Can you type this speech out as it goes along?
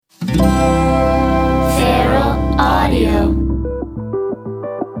Feral Audio.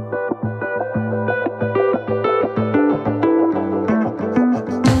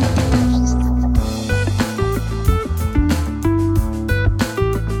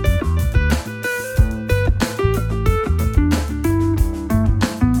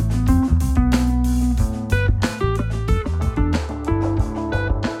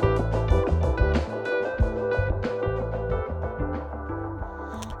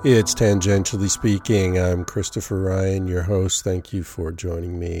 It's Tangentially Speaking. I'm Christopher Ryan, your host. Thank you for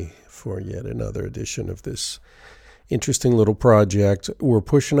joining me for yet another edition of this interesting little project. We're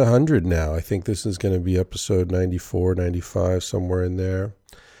pushing 100 now. I think this is going to be episode 94, 95, somewhere in there.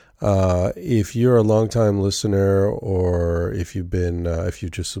 If you're a longtime listener, or if you've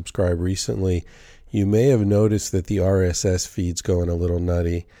just subscribed recently, you may have noticed that the RSS feed's going a little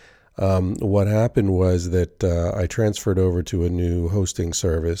nutty. What happened was that I transferred over to a new hosting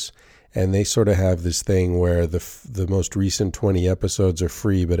service, and they sort of have this thing where the most recent 20 episodes are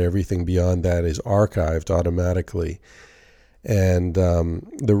free, but everything beyond that is archived automatically. And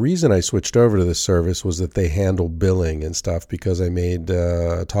the reason I switched over to this service was that they handle billing and stuff, because I made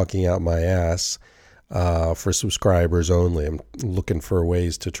talking out my ass for subscribers only. I'm looking for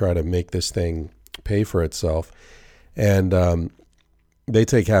ways to try to make this thing pay for itself. And they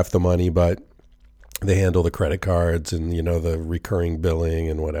take half the money, but they handle the credit cards and, the recurring billing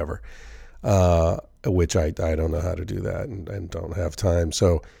and whatever, which I don't know how to do that and don't have time.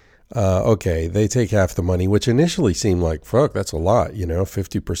 So, okay, they take half the money, which initially seemed like, fuck, that's a lot,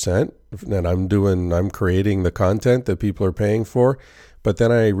 50%. And I'm creating the content that people are paying for. But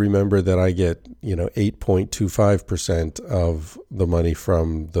then I remember that I get, 8.25% of the money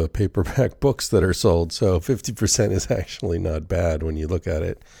from the paperback books that are sold. So 50% is actually not bad when you look at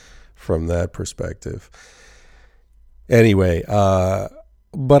it from that perspective. Anyway,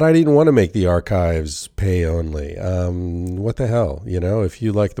 but I didn't want to make the archives pay only. What the hell? If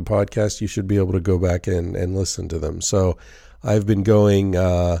you like the podcast, you should be able to go back and listen to them. So I've been going...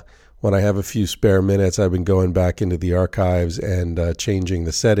 when I have a few spare minutes, I've been going back into the archives and changing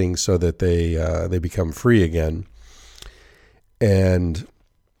the settings so that they become free again. And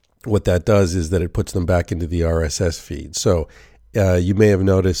what that does is that it puts them back into the RSS feed. So you may have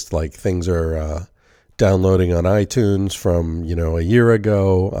noticed like things are downloading on iTunes from a year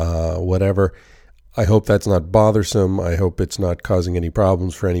ago, whatever. I hope that's not bothersome. I hope it's not causing any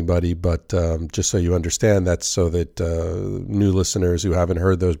problems for anybody, but just so you understand, that's so that new listeners who haven't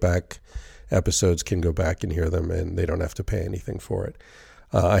heard those back episodes can go back and hear them, and they don't have to pay anything for it.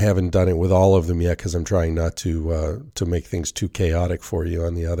 I haven't done it with all of them yet because I'm trying not to make things too chaotic for you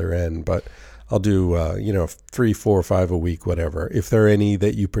on the other end, but I'll do 3, 4, 5 a week, whatever. If there are any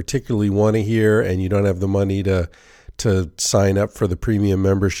that you particularly want to hear and you don't have the money to sign up for the premium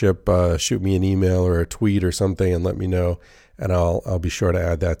membership, shoot me an email or a tweet or something and let me know, and I'll be sure to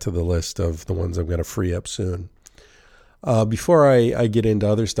add that to the list of the ones I'm going to free up soon. Before I get into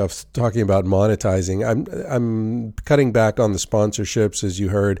other stuff, talking about monetizing, I'm cutting back on the sponsorships. As you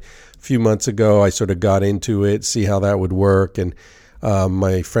heard a few months ago, I sort of got into it, see how that would work, and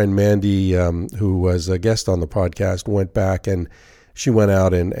my friend Mandy, who was a guest on the podcast, went back and she went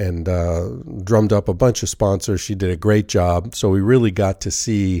out and drummed up a bunch of sponsors. She did a great job. So we really got to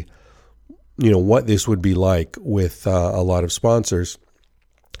see, what this would be like with a lot of sponsors.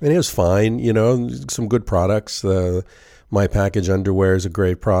 And it was fine, some good products. My Package underwear is a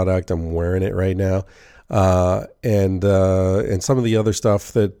great product. I'm wearing it right now. And some of the other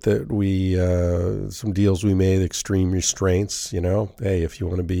stuff that we, some deals we made, Extreme Restraints, hey, if you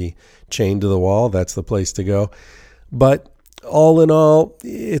want to be chained to the wall, that's the place to go. But all in all,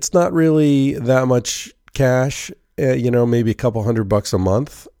 it's not really that much cash, maybe a couple $100 a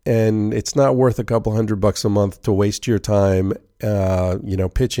month. And it's not worth a couple $100 a month to waste your time,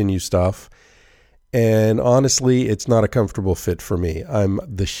 pitching you stuff. And honestly, it's not a comfortable fit for me. I'm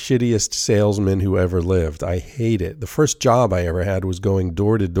the shittiest salesman who ever lived. I hate it. The first job I ever had was going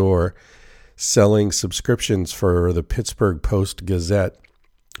door to door selling subscriptions for the Pittsburgh Post-Gazette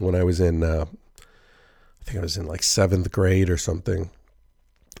when I was in... I think I was in like 7th grade or something.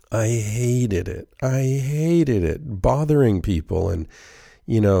 I hated it. Bothering people and,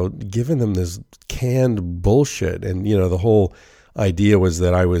 giving them this canned bullshit. And, the whole idea was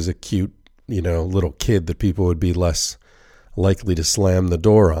that I was a cute, little kid that people would be less likely to slam the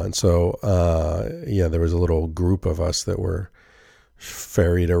door on. So, there was a little group of us that were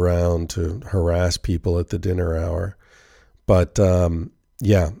ferried around to harass people at the dinner hour. But,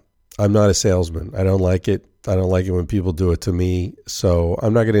 I'm not a salesman. I don't like it. I don't like it when people do it to me. So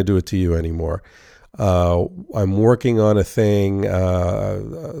I'm not going to do it to you anymore. I'm working on a thing,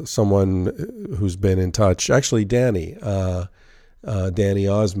 someone who's been in touch, actually Danny Osmond,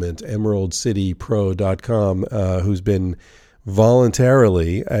 emeraldcitypro.com, who's been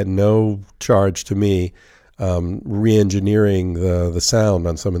voluntarily, at no charge to me, re-engineering the sound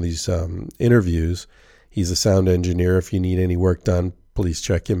on some of these interviews. He's a sound engineer. If you need any work done, please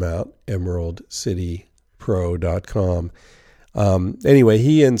check him out, emeraldcitypro.com. Anyway,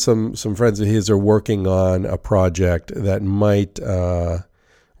 he and some friends of his are working on a project that might,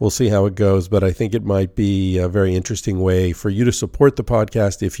 we'll see how it goes, but I think it might be a very interesting way for you to support the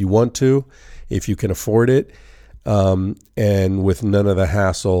podcast if you want to, if you can afford it, and with none of the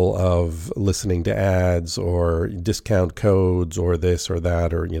hassle of listening to ads or discount codes or this or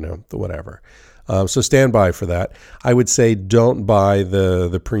that or, whatever. So stand by for that. I would say don't buy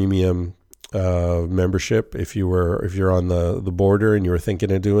the premium membership if you're on the border and you were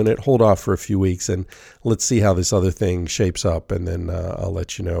thinking of doing it. Hold off for a few weeks and let's see how this other thing shapes up, and then I'll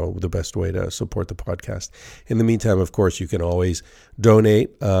let you know the best way to support the podcast. In the meantime, of course, you can always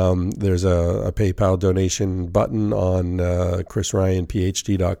donate. There's a PayPal donation button on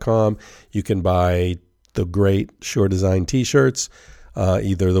chrisryanphd.com. You can buy the great Sure Design t-shirts,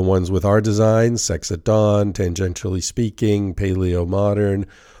 either the ones with our designs, Sex at Dawn, Tangentially Speaking, Paleo Modern,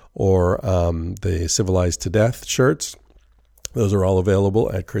 or the Civilized to Death shirts. Those are all available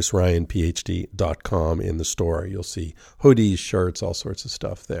at chrisryanphd.com in the store. You'll see hoodies, shirts, all sorts of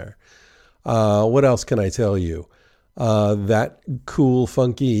stuff there. What else can I tell you? That cool,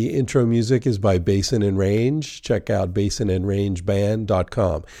 funky intro music is by Basin and Range. Check out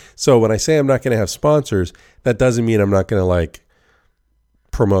basinandrangeband.com. So when I say I'm not going to have sponsors, that doesn't mean I'm not going to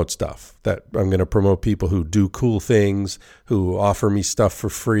promote stuff. That I'm going to promote people who do cool things, who offer me stuff for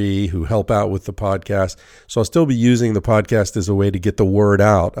free, who help out with the podcast. So I'll still be using the podcast as a way to get the word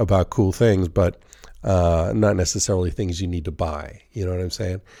out about cool things, but not necessarily things you need to buy. You know what I'm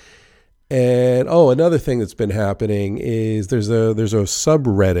saying? And another thing that's been happening is there's a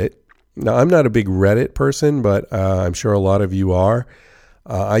subreddit. Now, I'm not a big Reddit person, but I'm sure a lot of you are.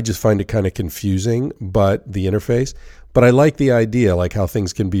 I just find it kind of confusing, but the interface. But I like the idea, like how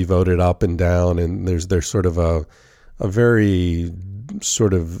things can be voted up and down, and there's sort of a very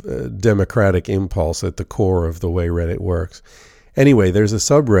sort of democratic impulse at the core of the way Reddit works. Anyway, there's a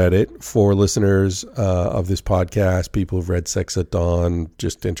subreddit for listeners of this podcast, people who've read Sex at Dawn,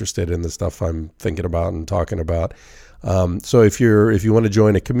 just interested in the stuff I'm thinking about and talking about. So if you want to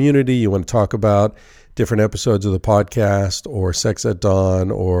join a community, you want to talk about different episodes of the podcast or Sex at Dawn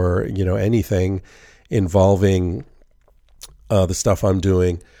or anything involving the stuff I'm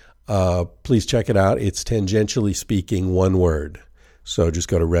doing, please check it out. It's Tangentially Speaking, one word. So just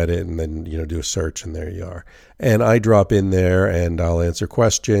go to Reddit and then, do a search, and there you are. And I drop in there and I'll answer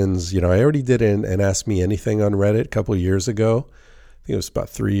questions. I already did an Ask Me Anything on Reddit a couple of years ago. I think it was about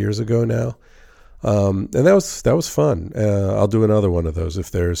 3 years ago now. And that was fun. I'll do another one of those.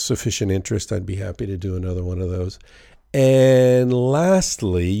 If there's sufficient interest, I'd be happy to do another one of those. And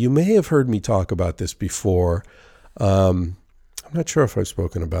lastly, you may have heard me talk about this before. I'm not sure if I've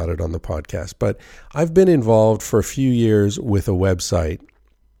spoken about it on the podcast, but I've been involved for a few years with a website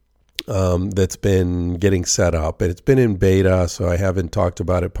that's been getting set up. And it's been in beta, so I haven't talked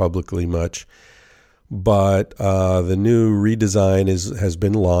about it publicly much. But the new redesign has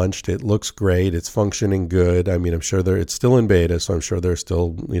been launched. It looks great. It's functioning good. I mean, I'm sure it's still in beta, so I'm sure there's still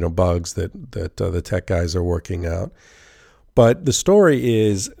bugs that the tech guys are working out. But the story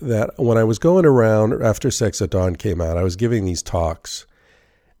is that when I was going around after Sex at Dawn came out, I was giving these talks,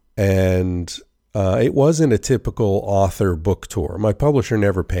 and it wasn't a typical author book tour. My publisher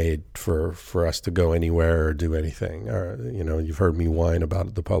never paid for us to go anywhere or do anything. Or, you've heard me whine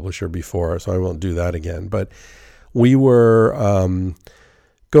about the publisher before, so I won't do that again. But we were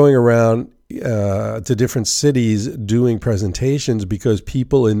going around to different cities doing presentations because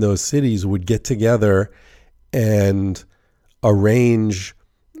people in those cities would get together and arrange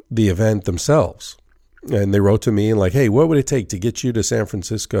the event themselves. And they wrote to me and hey, what would it take to get you to San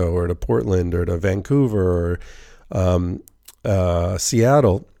Francisco or to Portland or to Vancouver or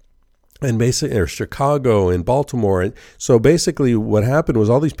Seattle and basically, or Chicago and Baltimore. And so basically what happened was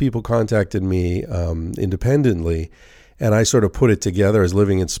all these people contacted me independently, and I sort of put it together. I was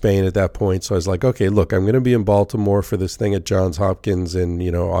living in Spain at that point. So I was like, okay, look, I'm going to be in Baltimore for this thing at Johns Hopkins in,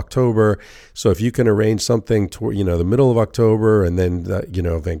 October. So if you can arrange something to, the middle of October and then,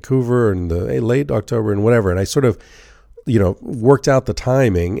 Vancouver and the late October and whatever. And I sort of, worked out the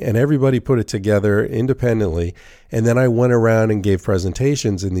timing, and everybody put it together independently. And then I went around and gave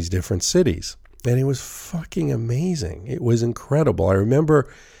presentations in these different cities, and it was fucking amazing. It was incredible. I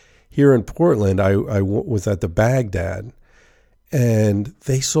remember here in Portland, I was at the Baghdad, and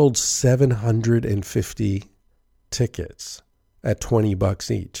they sold 750 tickets at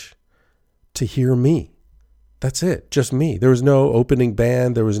 $20 each to hear me. That's it, just me. There was no opening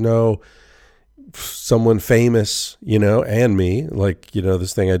band. There was no someone famous, and me, like,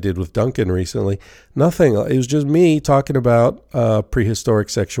 this thing I did with Duncan recently. Nothing. It was just me talking about prehistoric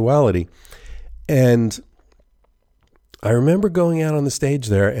sexuality. And I remember going out on the stage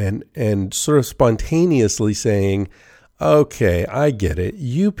there and sort of spontaneously saying, okay, I get it.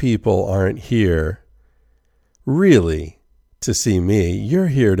 You people aren't here really to see me. You're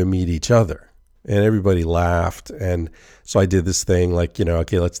here to meet each other. And everybody laughed. And so I did this thing like,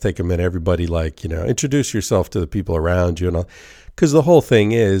 okay, let's take a minute. Everybody introduce yourself to the people around you. And all. Because the whole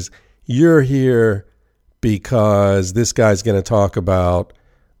thing is, you're here because this guy's going to talk about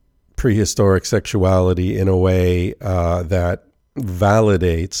prehistoric sexuality in a way that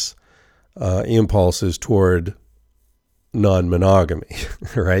validates impulses toward non-monogamy,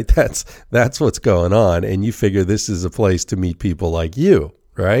 right? That's what's going on. And you figure this is a place to meet people like you,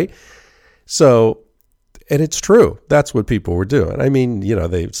 right? So, and it's true. That's what people were doing. I mean,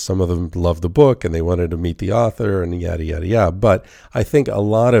 some of them loved the book and they wanted to meet the author and yada, yada, yada. But I think a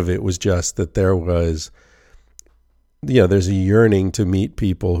lot of it was just that there was, there's a yearning to meet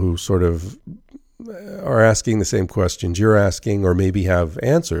people who sort of are asking the same questions you're asking, or maybe have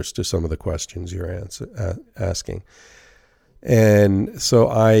answers to some of the questions you're asking. And so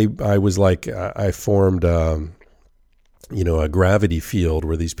I was like, I formed, a gravity field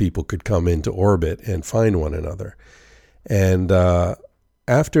where these people could come into orbit and find one another. And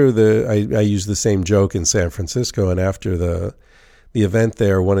after I used the same joke in San Francisco, and after the event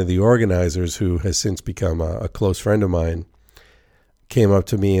there, one of the organizers, who has since become a close friend of mine, came up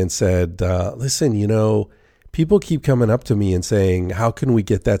to me and said, listen, people keep coming up to me and saying, how can we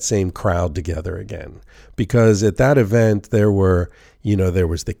get that same crowd together again? Because at that event, there was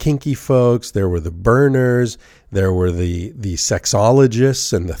the kinky folks, there were the burners, there were the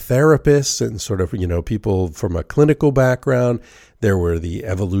sexologists and the therapists and sort of, people from a clinical background. There were the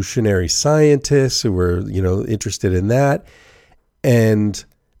evolutionary scientists who were, interested in that. And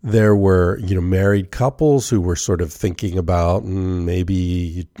there were, married couples who were sort of thinking about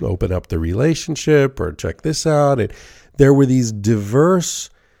maybe open up the relationship or check this out. And there were these diverse,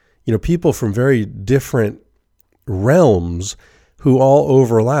 people from very different realms who all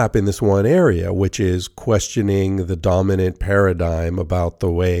overlap in this one area, which is questioning the dominant paradigm about the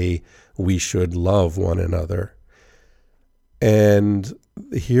way we should love one another. And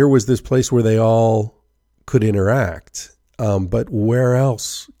here was this place where they all could interact. But where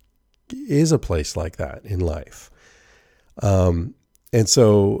else is a place like that in life? And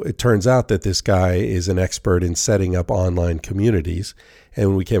so it turns out that this guy is an expert in setting up online communities.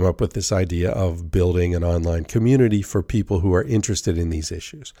 And we came up with this idea of building an online community for people who are interested in these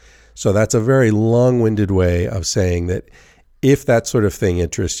issues. So that's a very long-winded way of saying that if that sort of thing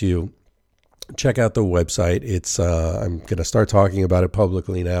interests you, check out the website. It's I'm going to start talking about it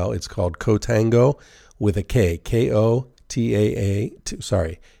publicly now. It's called Kotango with a K, Kotango.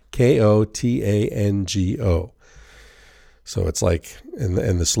 So it's like,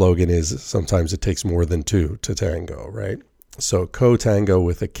 and the slogan is, sometimes it takes more than two to tango, right? So Kotango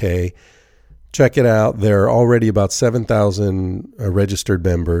with a K. Check it out. There are already about 7,000 registered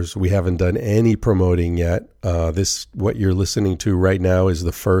members. We haven't done any promoting yet. What you're listening to right now is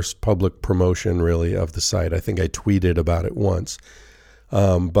the first public promotion, really, of the site. I think I tweeted about it once.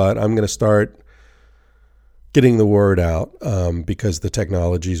 But I'm going to start getting the word out because the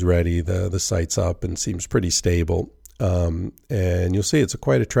technology's ready. The site's up and seems pretty stable. And you'll see it's a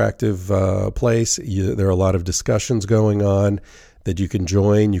quite attractive place. There are a lot of discussions going on that you can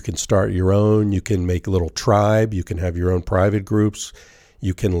join. You can start your own. You can make a little tribe. You can have your own private groups.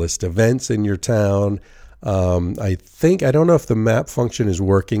 You can list events in your town. I don't know if the map function is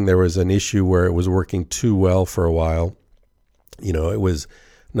working. There was an issue where it was working too well for a while. It was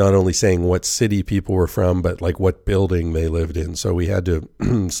not only saying what city people were from, but like what building they lived in. So we had to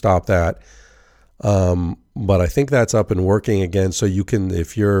stop that. But I think that's up and working again. So you can,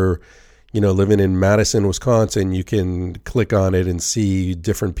 if you're, living in Madison, Wisconsin, you can click on it and see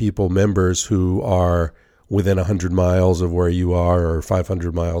different members who are within 100 miles of where you are, or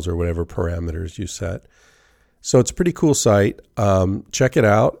 500 miles, or whatever parameters you set. So it's a pretty cool site. Check it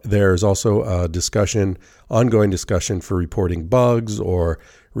out. There's also a ongoing discussion for reporting bugs or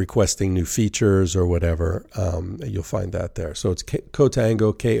requesting new features or whatever. You'll find that there. So it's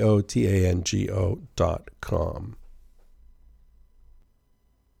Kotango, Kotango.com.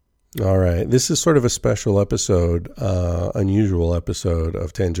 All right. This is sort of a special episode, unusual episode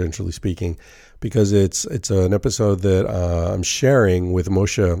of Tangentially Speaking, because it's an episode that I'm sharing with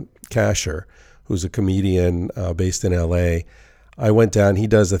Moshe Kasher, who's a comedian based in L.A. I went down. He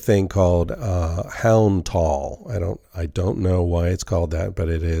does a thing called Hound Tall. I don't know why it's called that, but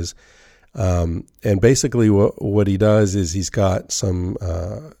it is. And basically, what he does is he's got some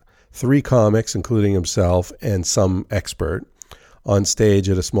 3 comics, including himself, and some expert on stage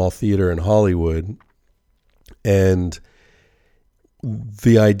at a small theater in Hollywood. And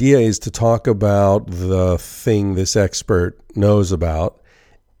the idea is to talk about the thing this expert knows about,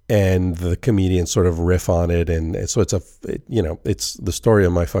 and the comedians sort of riff on it. And so it's the story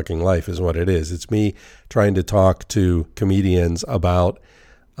of my fucking life is what it is. It's me trying to talk to comedians about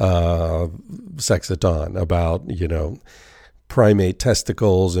sex at dawn, about, primate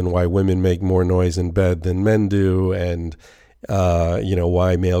testicles and why women make more noise in bed than men do, and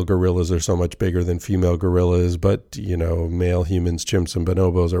why male gorillas are so much bigger than female gorillas, but, male humans, chimps, and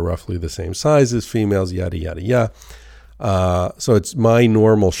bonobos are roughly the same size as females, yada, yada, yada. So it's my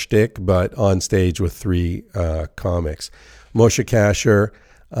normal shtick, but on stage with 3 comics. Moshe Kasher,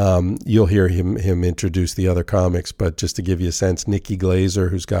 you'll hear him introduce the other comics, but just to give you a sense, Nikki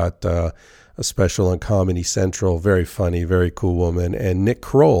Glazer, who's got a special on Comedy Central, very funny, very cool woman, and Nick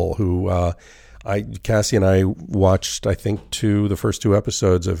Kroll, who Cassie and I watched, I think, the first 2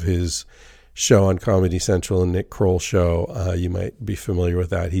 episodes of his show on Comedy Central, and Nick Kroll show. You might be familiar with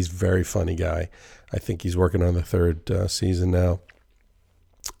that. He's a very funny guy. I think he's working on the 3rd season now.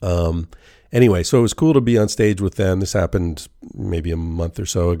 Anyway, so it was cool to be on stage with them. This happened maybe a month or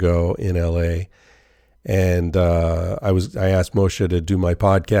so ago in LA. And I asked Moshe to do my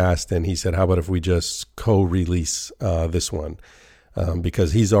podcast, and he said, how about if we just co-release this one?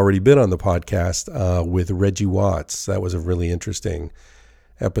 Because he's already been on the podcast with Reggie Watts. That was a really interesting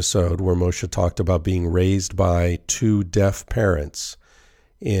episode where Moshe talked about being raised by 2 deaf parents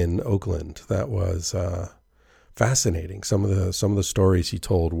in Oakland. That was fascinating. Some of the stories he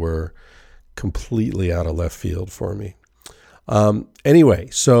told were completely out of left field for me. Anyway,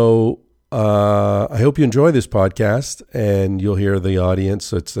 so I hope you enjoy this podcast, and you'll hear the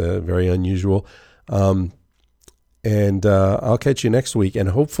audience. It's very unusual. And I'll catch you next week. And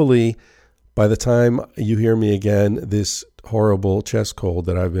hopefully by the time you hear me again, this horrible chest cold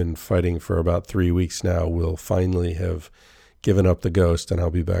that I've been fighting for about 3 weeks now will finally have given up the ghost, and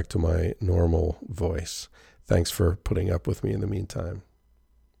I'll be back to my normal voice. Thanks for putting up with me in the meantime.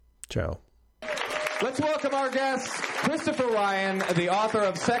 Ciao. Let's welcome our guest, Christopher Ryan, the author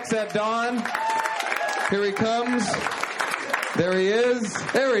of Sex at Dawn. Here he comes. There he is.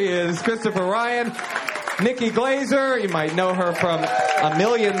 There he is, Christopher Ryan. Nikki Glazer, you might know her from a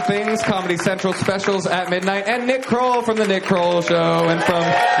million things, Comedy Central specials at midnight, and Nick Kroll from The Nick Kroll Show, and from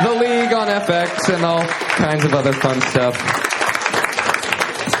The League on FX, and all kinds of other fun stuff.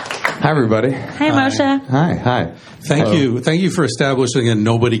 Hi, everybody. Hi, Moshe. Hi. Thank you for establishing that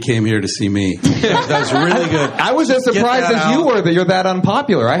nobody came here to see me. That was really good. I was as surprised as you were that you're that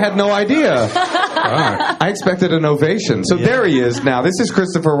unpopular. I had no idea. I expected an ovation. So there he is now. This is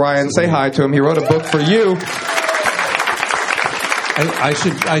Christopher Ryan. Say hi to him. He wrote a book for you.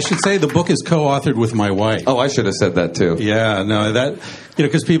 I should say the book is co-authored with my wife. Oh, I should have said that too. Yeah, no, that,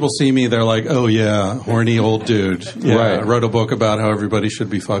 because people see me, they're like, oh yeah, horny old dude. Yeah, right. I wrote a book about how everybody should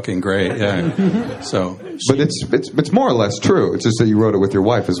be fucking great. Yeah. So, but it's more or less true. It's just that you wrote it with your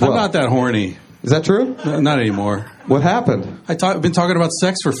wife as well. I'm not that horny. Is that true? No, not anymore. What happened? I've been talking about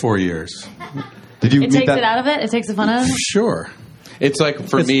sex for 4 years. Did you? It takes it out of it. It takes the fun out of it. Sure. It's like,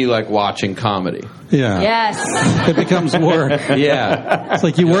 for me, like watching comedy. Yeah. Yes. It becomes work. Yeah. It's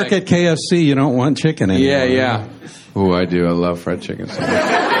like you work at KFC, you don't want chicken anymore. Yeah. Ooh, I do. I love fried chicken.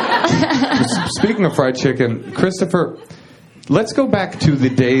 Speaking of fried chicken, Christopher, let's go back to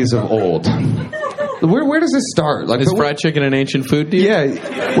the days of old. Where does this start? Like, is fried chicken an ancient food to you?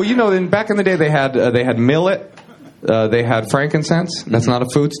 Yeah. Well, back in the day, they had millet, they had frankincense. That's not a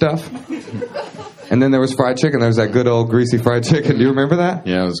foodstuff. And then there was fried chicken. There was that good old greasy fried chicken. Do you remember that?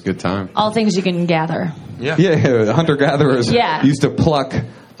 Yeah, it was a good time. All things you can gather. Yeah, hunter-gatherers used to pluck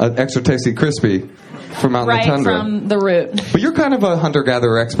an extra tasty crispy from out in the tundra. Right from the root. But you're kind of a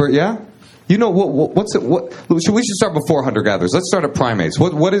hunter-gatherer expert, yeah? You know, what's it? We should start before hunter-gatherers. Let's start at primates.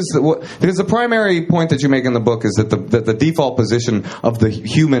 Because the primary point that you make in the book is that the default position of the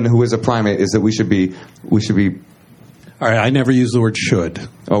human who is a primate is that we should be All right, I never use the word should.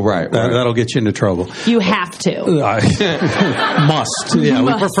 Oh, right. That'll get you into trouble. You have to. Must. Yeah,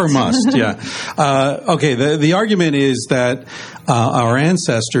 we prefer must. Yeah. Okay, the argument is that our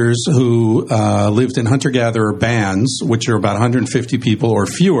ancestors who lived in hunter-gatherer bands, which are about 150 people or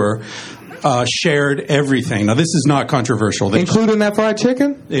fewer, shared everything. Now, this is not controversial. Including that fried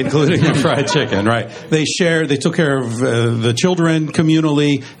chicken? Including the fried chicken, right. They took care of the children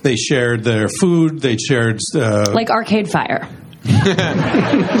communally. They shared their food. They shared... like Arcade Fire. Sure.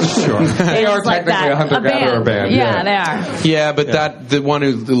 They are like technically that. a hunter-gatherer band. Yeah, they are. Yeah, but the one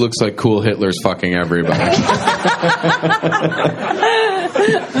who looks like cool Hitler's fucking everybody.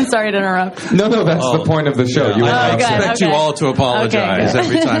 I'm sorry to interrupt. No, that's the point of the show. Yeah. You I good, expect you okay. all to apologize Okay,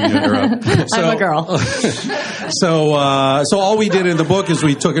 every time you interrupt. I'm a girl. So all we did in the book is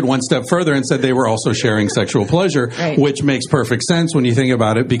we took it one step further and said they were also sharing sexual pleasure, Right. which makes perfect sense when you think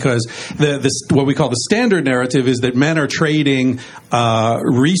about it, because what we call the standard narrative is that men are trading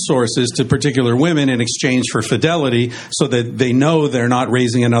resources to particular women in exchange for fidelity, so that they know they're not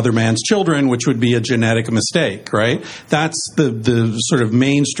raising another man's children, which would be a genetic mistake, right? That's the sort of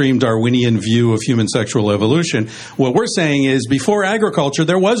mainstream Darwinian view of human sexual evolution. What we're saying is, before agriculture,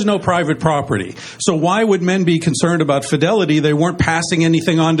 there was no private property. So why would men be concerned about fidelity? They weren't passing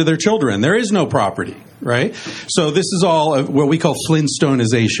anything on to their children. There is no property, right? So this is all what we call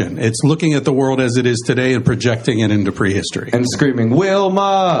Flintstoneization. It's looking at the world as it is today and projecting it into prehistory. And screaming,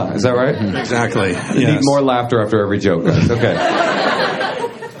 Wilma! Is that right? Exactly. You need more laughter after every joke, guys. Okay.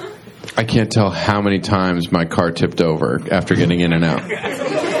 I can't tell how many times my car tipped over after getting in and out.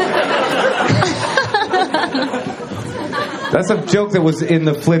 That's a joke that was in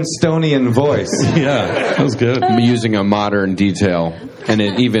the Flintstonian voice. Yeah, that was good. I'm using a modern detail and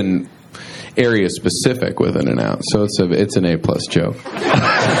an even area specific with in and out. So it's an A+ joke.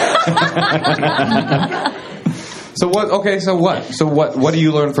 So what do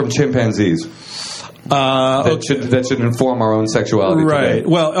you learn from chimpanzees? That should inform our own sexuality Right. today.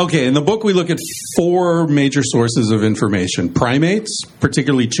 Well, okay. In the book, we look at 4 major sources of information. Primates,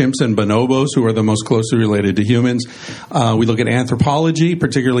 particularly chimps and bonobos, who are the most closely related to humans. We look at anthropology,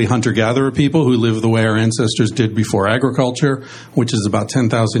 particularly hunter-gatherer people who live the way our ancestors did before agriculture, which is about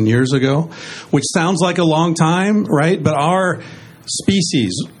 10,000 years ago, which sounds like a long time, right? But our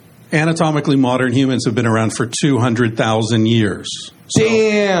species, anatomically modern humans, have been around for 200,000 years.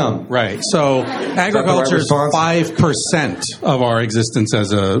 Damn! Right. So agriculture is 5% of our existence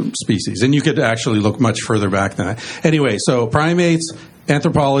as a species. And you could actually look much further back than that. Anyway, so primates,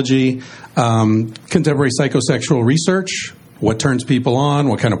 anthropology, contemporary psychosexual research, what turns people on,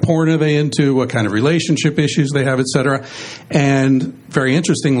 what kind of porn are they into, what kind of relationship issues they have, etc. And very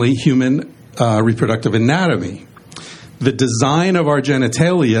interestingly, human reproductive anatomy. The design of our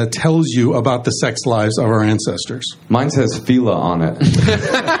genitalia tells you about the sex lives of our ancestors. Mine says Fila on it.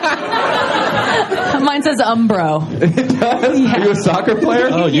 Mine says Umbro. It does? Yeah. Are you a soccer player?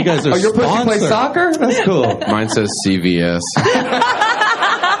 Oh, you guys are you're supposed to play soccer? That's cool. Mine says CVS.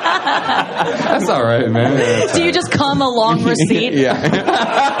 That's all right, man. Do you just come a long receipt? Yeah.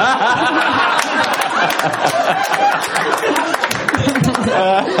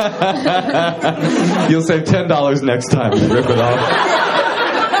 You'll save $10 next time you rip it off.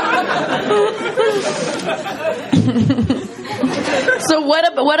 So what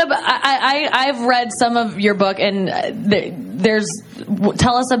about I've read some of your book, and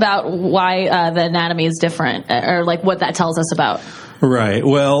tell us about why the anatomy is different, or like what that tells us about. Right.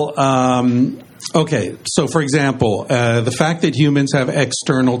 Well, okay. So, for example, the fact that humans have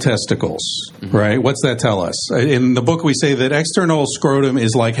external testicles, right? What's that tell us? In the book, we say that external scrotum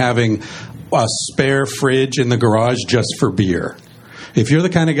is like having a spare fridge in the garage just for beer. If you're the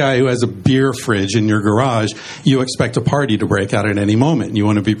kind of guy who has a beer fridge in your garage, you expect a party to break out at any moment. You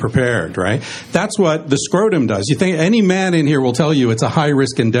want to be prepared, right? That's what the scrotum does. You think any man in here will tell you it's a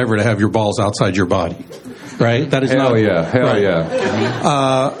high-risk endeavor to have your balls outside your body, right? That is Hell yeah.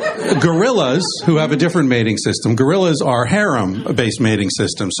 Gorillas, who have a different mating system, gorillas are harem-based mating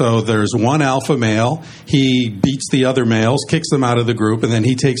system. So there's one alpha male. He beats the other males, kicks them out of the group, and then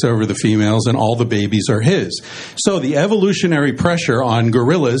he takes over the females, and all the babies are his. So the evolutionary pressure on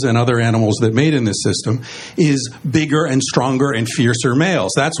gorillas and other animals that mate in this system is bigger and stronger and fiercer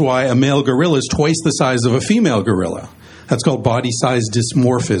males. That's why a male gorilla is twice the size of a female gorilla. That's called body size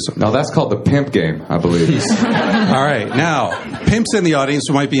dysmorphism. Now, that's called the pimp game, I believe. All right. Now, pimps in the audience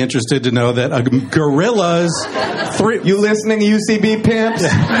who might be interested to know that a gorilla's... You listening, UCB pimps?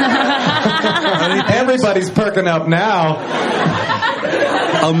 Everybody's perking up now.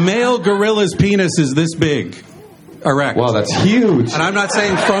 A male gorilla's penis is this big. erect. Wow, that's huge. And I'm not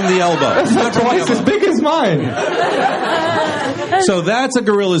saying from the elbow. It's not from the Twice as elbow. big as mine. So that's a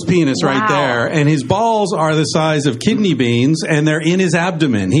gorilla's penis right there. And his balls are the size of kidney beans, and they're in his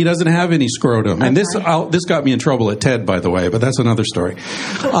abdomen. He doesn't have any scrotum. And this got me in trouble at TED, by the way, but that's another story.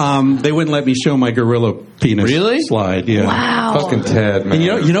 They wouldn't let me show my gorilla penis slide. Yeah. Wow. Fucking Ted, man.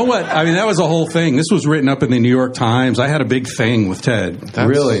 And you know what? I mean, that was a whole thing. This was written up in the New York Times. I had a big thing with Ted.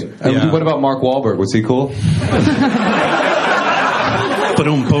 Really? Yeah. What about Mark Wahlberg? Was he cool?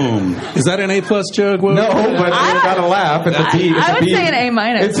 Boom, boom. Is that an A+ joke, Will? No, but you gotta laugh. It's a B. It's I a would B. say an A-.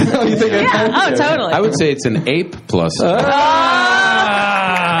 You think Oh, totally. I would say it's an ape plus. And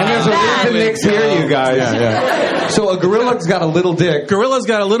there's a reason Nick's here, you guys. Yeah. So a gorilla's got a little dick. Gorilla's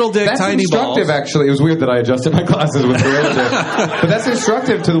got a little dick, That's tiny instructive, balls. actually. It was weird that I adjusted my glasses with gorilla dick. But that's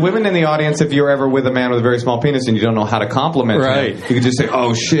instructive to the women in the audience if you're ever with a man with a very small penis and you don't know how to compliment Right. him. You could just say,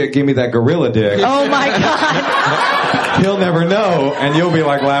 oh shit, give me that gorilla dick. Oh my God. He'll never know, and you'll be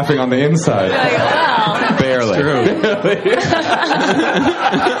like laughing on the inside. Like, wow. Barely.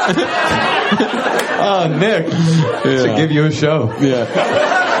 Oh, Nick. Should give you a show.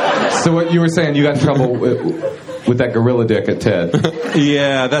 Yeah. So what you were saying, you got in trouble with that gorilla dick at TED.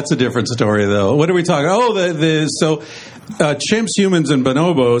 Yeah, that's a different story, though. What are we talking? Oh, chimps, humans, and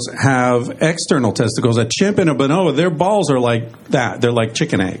bonobos have external testicles. A chimp and a bonobo, their balls are like that. They're like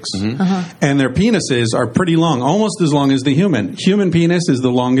chicken eggs. And their penises are pretty long, almost as long as the human. Human penis is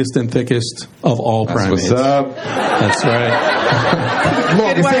the longest and thickest of all primates. What's up? That's right.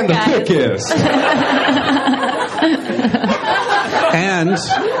 Longest work, and the guys. thickest.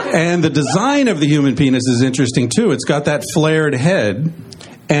 And the design of the human penis is interesting, too. It's got that flared head.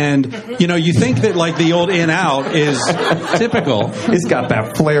 And, you think that, like, the old in-out is typical. It's got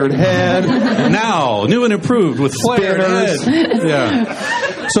that flared head. Now, new and improved with flared Spinners. head.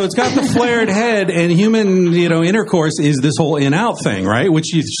 Yeah. So it's got the flared head, and human, intercourse is this whole in-out thing, right?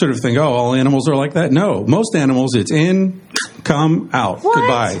 Which you sort of think, oh, all animals are like that. No. Most animals, it's in, come, out. What?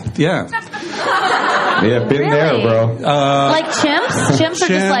 Goodbye. Yeah. Yeah, been there, bro. Like chimps? Chimps are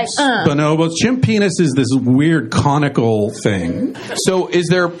just like, bonobos. Chimp penis is this weird conical thing. So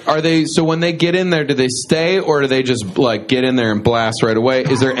so when they get in there, do they stay or do they just like get in there and blast right away?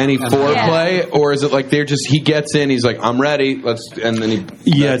 Is there any foreplay or is it like he gets in, he's like, I'm ready, and then he...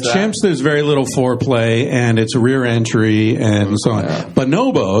 Yeah, chimps, there's very little foreplay, and it's rear entry and so on.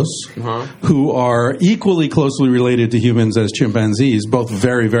 Bonobos, who are equally closely related to humans as chimpanzees, both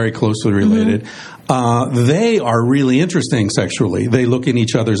very, very closely related, they are really interesting sexually. They look in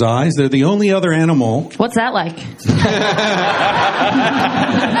each other's eyes. They're the only other animal... what's that like?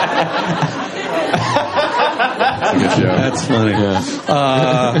 Good joke. That's funny.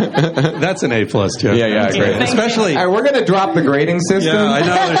 That's an A+ joke. Yeah, great. Especially... All right, we're going to drop the grading system. Yeah, I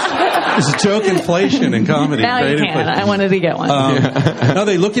know. There's joke inflation in comedy. Now Great you can. inflation. I wanted to get one. No,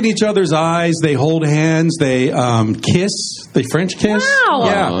 they look in each other's eyes. They hold hands. They kiss. They French kiss. Wow.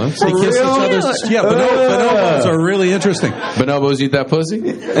 Yeah, For they kiss real? each other's. Yeah, bonobos are really interesting. Bonobos eat that pussy?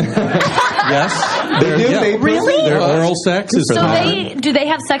 Yes, They do? They Really? Their oral sex is So common. do they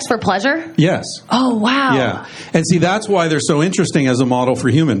have sex for pleasure? Yes. Oh, wow. Yeah, and see that's why they're so interesting as a model for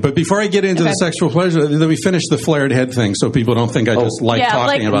human. But before I get into the sexual pleasure, let me finish the flared head thing, so people don't think I just like Yeah,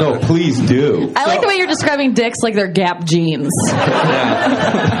 talking like- about No, it. please do. I like the way you're describing dicks like they're Gap jeans. You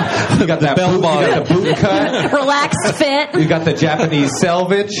got that bell boot, bottom. you got the boot cut. Relaxed fit. You got the Japanese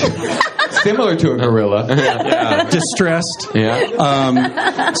selvage. Similar to a gorilla. Distressed.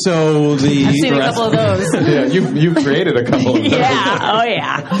 Yeah. So the I've seen a couple of those. Yeah, you created a couple of those. Yeah. Oh,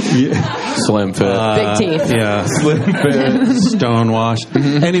 yeah. Slim fit. Big teeth. Yeah, Slim fit. stonewashed.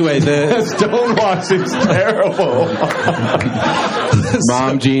 Anyway, the Stonewash is terrible.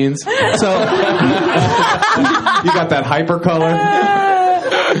 Mom jeans. so You got that hyper color.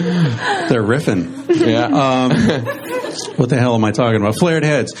 they're riffing. Yeah. What the hell am I talking about? Flared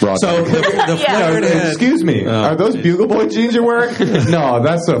heads. Broad So the flared head. Excuse me. Are those Bugle Boy jeans you're wearing? No,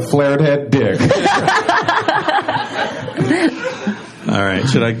 that's a flared head dick. All right,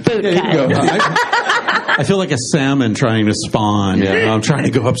 should I? Boot Yeah, you can go. I feel like a salmon trying to spawn. Yeah. I'm trying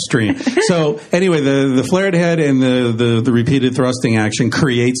to go upstream. So anyway, the flared head and the repeated thrusting action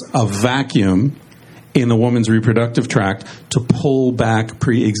creates a vacuum in the woman's reproductive tract to pull back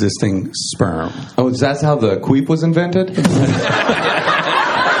pre-existing sperm. Oh, that's how the queef was invented?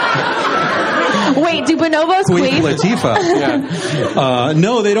 Wait, do bonobos Queef queef? Latifah.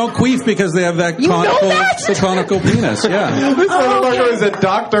 No, they don't queef because they have that conical penis. Yeah. This motherfucker is a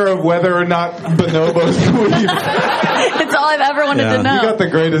doctor of whether or not bonobos queef. It's all I've ever wanted to know. You got the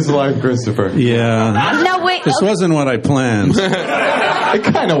greatest life, Christopher. Yeah. No, wait. This wasn't what I planned. It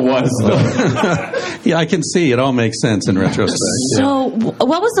kind of was, though. Yeah, I can see. It all makes sense in retrospect. So,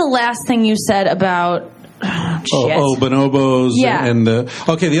 what was the last thing you said about... bonobos. Yeah. And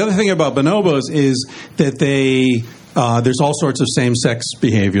the other thing about bonobos is that they... there's all sorts of same-sex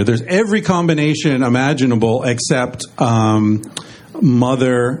behavior. There's every combination imaginable except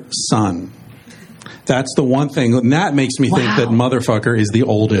mother-son. That's the one thing, and that makes me think that motherfucker is the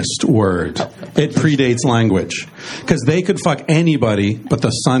oldest word. It predates language. Because they could fuck anybody, but the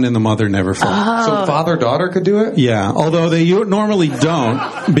son and the mother never fuck. So father-daughter could do it? Yeah, although they normally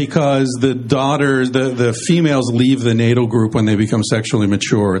don't, because the daughters, the females leave the natal group when they become sexually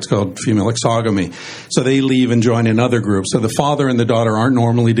mature. It's called female exogamy. So they leave and join another group. So the father and the daughter aren't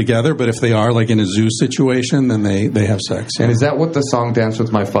normally together, but if they are, like in a zoo situation, then they have sex. Yeah. And is that what the song Dance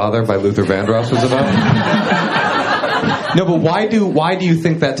With My Father by Luther Vandross was about? No, but why do you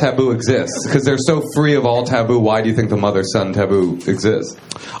think that taboo exists? Because they're so free of all taboo. Why do you think the mother-son taboo exists?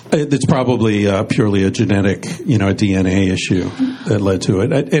 It's probably purely a genetic, a DNA issue that led to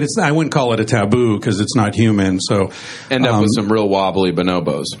it. I wouldn't call it a taboo because it's not human. So end up with some real wobbly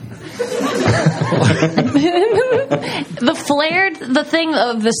bonobos. The thing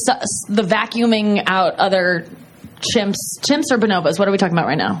of the vacuuming out other chimps or bonobos? What are we talking about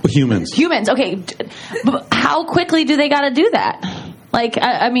right now? Humans. Okay. But how quickly do they got to do that? Like,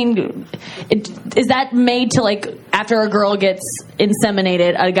 I mean, is that made to, like, after a girl gets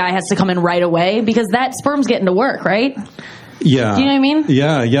inseminated, a guy has to come in right away? Because that sperm's getting to work, right? Yeah. Do you know what I mean?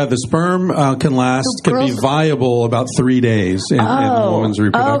 Yeah. The sperm can be viable about 3 days in the woman's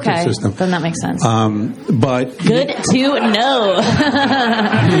reproductive system. Then that makes sense. But good to know.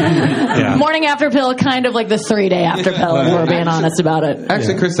 Yeah. Morning after pill, kind of like the 3-day after pill, if we're being honest about it.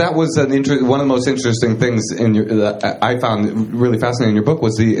 Actually, Chris, that was one of the most interesting things that I found really fascinating in your book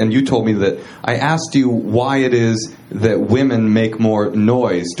and you told me that I asked you why it is that women make more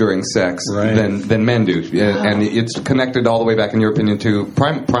noise during sex than men do, and it's connected all the way back, in your opinion, to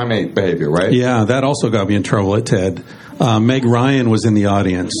primate behavior, right? Yeah, that also got me in trouble at TED. Meg Ryan was in the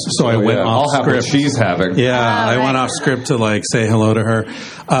audience, so I went off script. I'll have what she's having. Yeah, I went off script to say hello to her.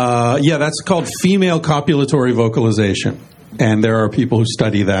 That's called female copulatory vocalization. And there are people who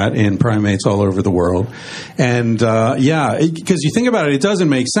study that in primates all over the world. And, because you think about it, it doesn't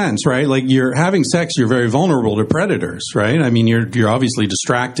make sense, right? Like, you're having sex, you're very vulnerable to predators, right? I mean, you're obviously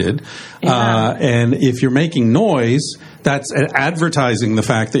distracted. Yeah. And if you're making noise, that's advertising the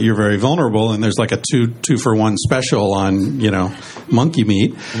fact that you're very vulnerable, and there's like a 2-for-1 special on, monkey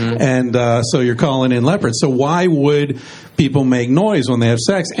meat. Mm-hmm. And so you're calling in leopards. So why would people make noise when they have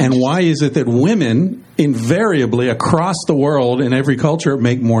sex? And why is it that women invariably across the world in every culture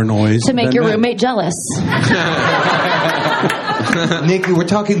make more noise? To make your men? roommate jealous. Nikki, we're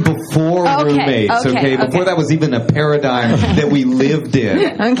talking before roommates, okay? Before that was even a paradigm that we lived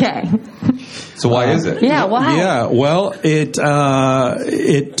in. Okay. So why is it? Yeah, why? Yeah, well, it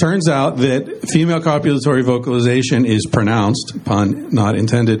turns out that female copulatory vocalization is pronounced, pun not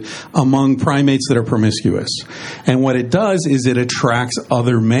intended, among primates that are promiscuous. And what it does is it attracts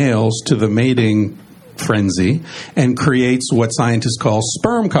other males to the mating frenzy and creates what scientists call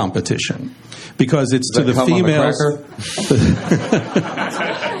sperm competition. Because it's to the females.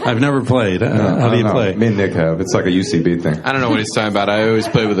 I've never played. How do you play? Me and Nick have. It's like a UCB thing. I don't know what he's talking about. I always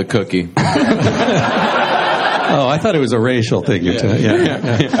play with a cookie. Oh, I thought it was a racial thing.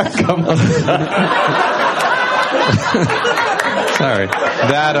 Yeah. Come on. Sorry.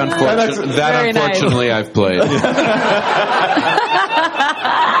 That unfortunately, nice. I've played.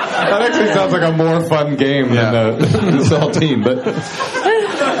 That actually sounds like a more fun game than the Saltine, but.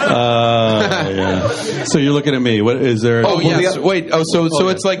 So you're looking at me. What is there? So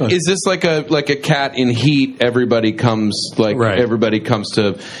it's like, is this like a cat in heat? Everybody comes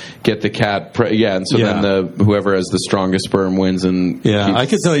to get the cat. And so then whoever has the strongest sperm wins. And I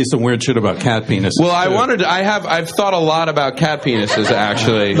could tell you some weird shit about cat penises. Well, I've thought a lot about cat penises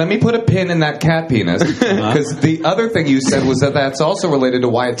actually. Let me put a pin in that cat penis, because the other thing you said was that's also related to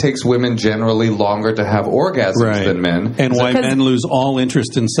why it takes women generally longer to have orgasms than men, and why men lose all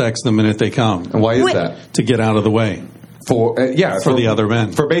interest in sex the minute they come. And why is that? To get out of the way. For the other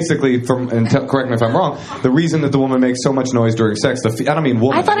men. For basically, correct me if I'm wrong, the reason that the woman makes so much noise during sex, I don't mean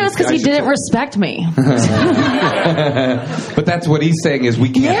woman. I thought it was because he didn't respect me. But that's what he's saying is we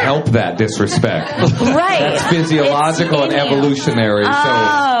can't help that disrespect. Right. It's physiological and evolutionary.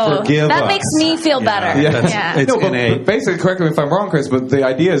 Oh, Forgive that us. makes me feel better. Yeah. It's no, but innate. basically, correct me if I'm wrong, Chris, but the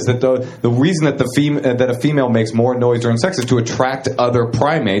idea is that the reason that that a female makes more noise during sex is to attract other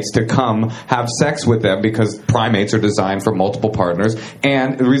primates to come have sex with them, because primates are designed for multiple partners.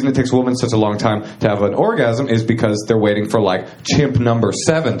 And the reason it takes women such a long time to have an orgasm is because they're waiting for like chimp number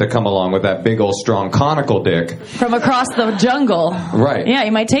 7 to come along with that big old strong conical dick from across the jungle. Right. Yeah,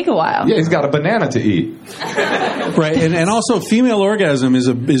 it might take a while. Yeah, he's got a banana to eat. Right, and also female orgasm is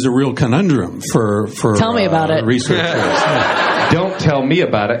a real conundrum for Tell me about it. Researchers. Don't tell me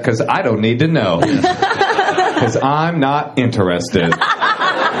about it, because I don't need to know. Because I'm not interested.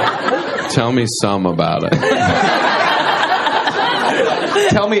 Tell me some about it.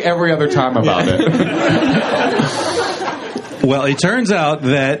 Tell me every other time about it. Well, it turns out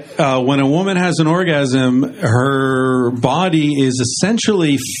that when a woman has an orgasm, her body is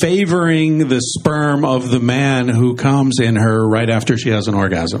essentially favoring the sperm of the man who comes in her right after she has an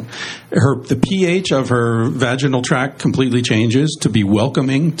orgasm. The pH of her vaginal tract completely changes to be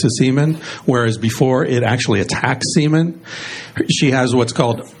welcoming to semen, whereas before it actually attacks semen. She has what's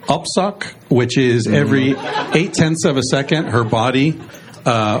called upsuck, which is every 0.8 of a second her body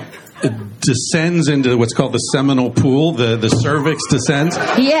descends into what's called the seminal pool. The cervix descends.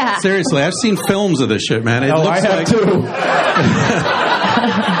 Yeah. Seriously, I've seen films of this shit, man. It looks I have too.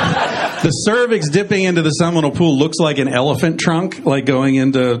 The cervix dipping into the seminal pool looks like an elephant trunk, like going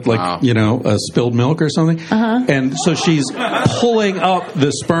into spilled milk or something. Uh-huh. And so she's pulling up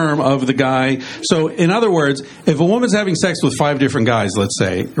the sperm of the guy. So in other words, if a woman's having sex with 5 different guys, let's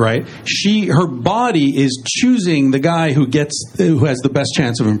say, right, her body is choosing the guy who has the best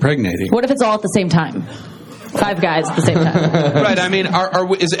chance of impregnating. What if it's all at the same time? 5 guys at the same time. Right. I mean,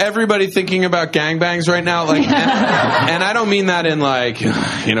 is everybody thinking about gangbangs right now? Like, and I don't mean that in like,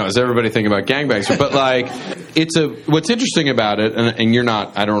 is everybody thinking about gangbangs? But like, what's interesting about it, and you're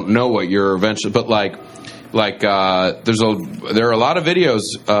not, I don't know what you're eventually, but there are a lot of videos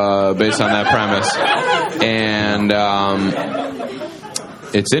based on that premise, and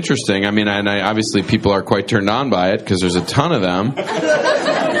it's interesting. I mean, obviously people are quite turned on by it because there's a ton of them.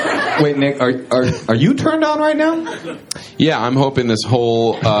 Wait, Nick, are you turned on right now? Yeah, I'm hoping this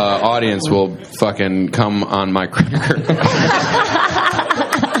whole audience will fucking come on my cracker.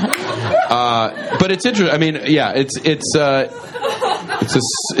 But it's interesting. I mean, yeah, it's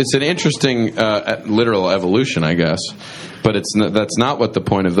an interesting literal evolution, I guess. But that's not what the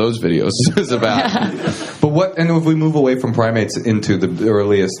point of those videos is about. But and if we move away from primates into the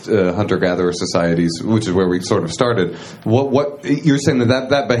earliest hunter-gatherer societies, which is where we sort of started, what you're saying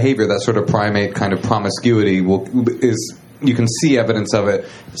that behavior, that sort of primate kind of promiscuity, you can see evidence of it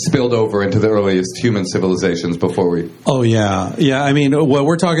spilled over into the earliest human civilizations before we... Oh, yeah. Yeah, I mean, what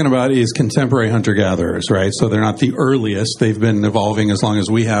we're talking about is contemporary hunter-gatherers, right? So they're not the earliest. They've been evolving as long as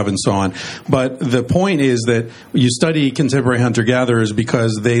we have and so on. But the point is that you study contemporary hunter-gatherers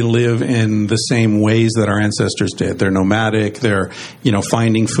because they live in the same ways that our ancestors did. They're nomadic. They're,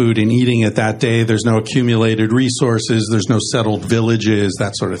 finding food and eating it that day. There's no accumulated resources. There's no settled villages,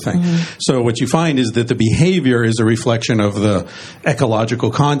 that sort of thing. Mm-hmm. So what you find is that the behavior is a reflection of the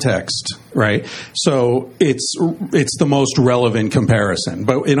ecological context, right? So it's the most relevant comparison.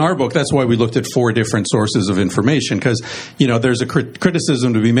 But in our book, that's why we looked at 4 different sources of information, because there's a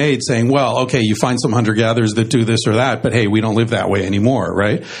criticism to be made saying, well, okay, you find some hunter-gatherers that do this or that, but hey, we don't live that way anymore,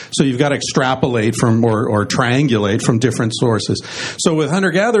 right? So you've got to extrapolate from or triangulate from different sources. So with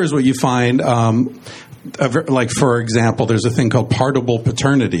hunter-gatherers, what you find, like for example, there's a thing called partible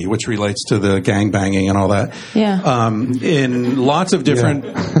paternity, which relates to the gangbanging and all that. Yeah. In lots of different,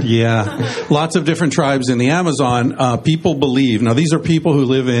 lots of different tribes in the Amazon, people believe. Now, these are people who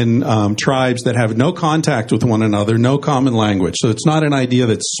live in tribes that have no contact with one another, no common language. So it's not an idea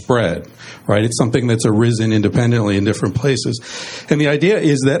that's spread, right? It's something that's arisen independently in different places. And the idea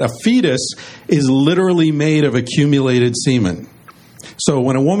is that a fetus is literally made of accumulated semen. So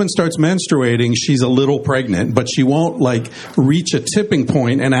when a woman starts menstruating, she's a little pregnant, but she won't reach a tipping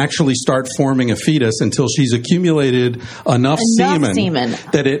point and actually start forming a fetus until she's accumulated enough semen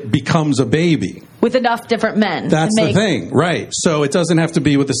that it becomes a baby. With enough different men. That's the thing, right. So it doesn't have to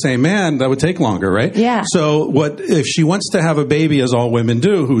be with the same man. That would take longer, right? Yeah. So if she wants to have a baby, as all women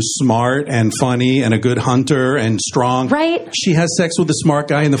do, who's smart and funny and a good hunter and strong, right? She has sex with the smart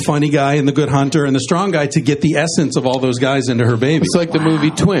guy and the funny guy and the good hunter and the strong guy to get the essence of all those guys into her baby. It's like the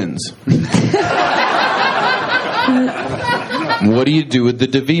movie Twins. What do you do with the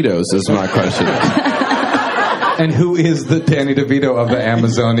DeVitos is my question. And who is the Danny DeVito of the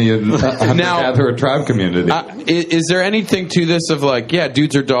Amazonian hunter-gatherer tribe community? Is there anything to this of like, yeah,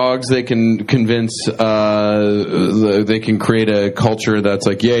 dudes are dogs, they can convince, they can create a culture that's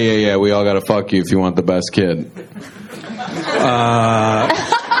like, yeah, we all gotta fuck you if you want the best kid?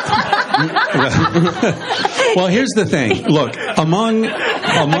 Well, here's the thing. Look, among a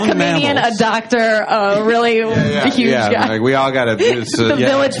comedian, mammals, a doctor, a really huge guy. Like we all gotta. The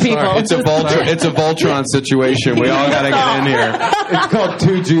village people. It's a Voltron situation. We all gotta get in here. It's called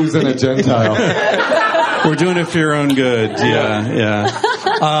Two Jews and a Gentile. We're doing it for your own good. Yeah.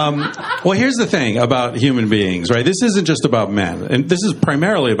 Well, here's the thing about human beings, right? This isn't just about men, and this is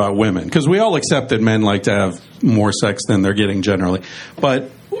primarily about women, because we all accept that men like to have more sex than they're getting generally, but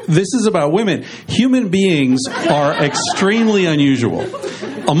this is about women. Human beings are extremely unusual.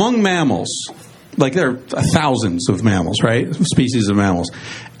 Among mammals, like there are thousands of mammals, right? Species of mammals.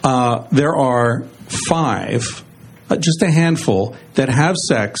 There are 5, just a handful, that have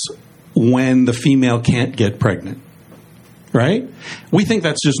sex when the female can't get pregnant. Right? We think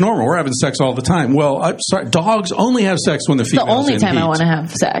that's just normal. We're having sex all the time. Well, I'm sorry, dogs only have sex when the female's the only time heat. I want to have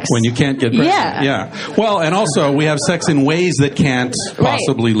sex. When you can't get pregnant. Yeah. Well, and also we have sex in ways that can't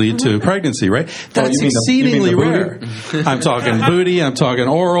possibly lead to pregnancy, right? That's exceedingly rare. I'm talking booty, I'm talking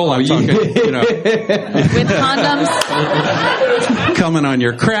oral, I'm talking, with condoms. Coming on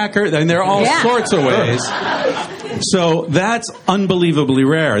your cracker. And there are all sorts of ways. So that's unbelievably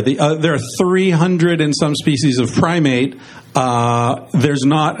rare. There are 300 and some species of primate. There's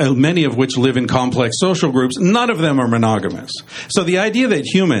not many of which live in complex social groups. None of them are monogamous. So the idea that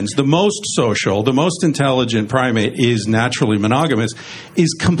humans, the most social, the most intelligent primate, is naturally monogamous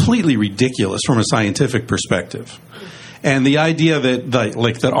is completely ridiculous from a scientific perspective. And the idea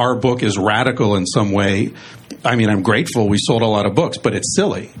that our book is radical in some way, I mean, I'm grateful we sold a lot of books, but it's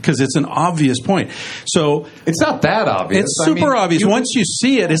silly because it's an obvious point. So it's not that obvious. It's super obvious. Once you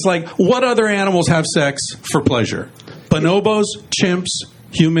see it, it's like, what other animals have sex for pleasure? Bonobos, chimps,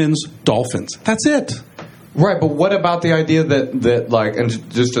 humans, dolphins. That's it. Right, but what about the idea that like, and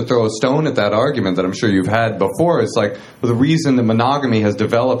just to throw a stone at that argument that I'm sure you've had before, is like, well, the reason that monogamy has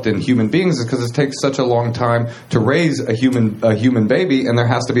developed in human beings is because it takes such a long time to raise a human baby, and there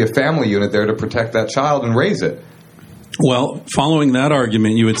has to be a family unit there to protect that child and raise it. Well, following that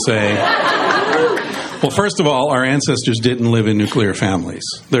argument, you would say, well, first of all, our ancestors didn't live in nuclear families.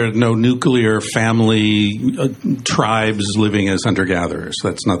 There are no nuclear family tribes living as hunter-gatherers.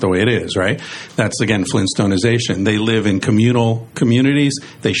 That's not the way it is, right? That's, again, Flintstoneization. They live in communal communities.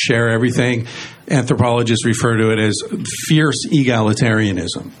 They share everything. Anthropologists refer to it as fierce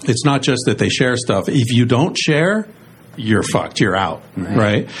egalitarianism. It's not just that they share stuff. If you don't share, you're fucked. You're out,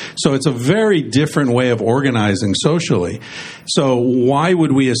 right? So it's a very different way of organizing socially. So why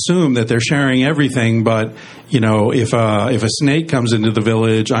would we assume that they're sharing everything? But if a snake comes into the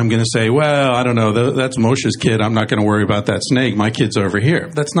village, I'm going to say, well, I don't know, that's Moshe's kid. I'm not going to worry about that snake. My kid's over here.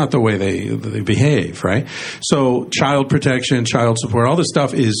 That's not the way they behave, right? So child protection, child support, all this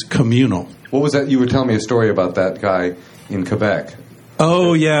stuff is communal. What was that? You were telling me a story about that guy in Quebec.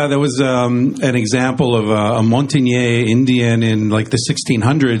 Oh, yeah, there was an example of a Montagnais Indian in like the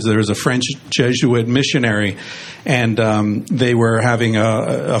 1600s. There was a French Jesuit missionary, and they were having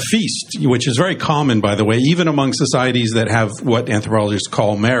a feast, which is very common, by the way, even among societies that have what anthropologists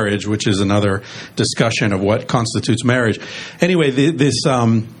call marriage, which is another discussion of what constitutes marriage. Anyway, this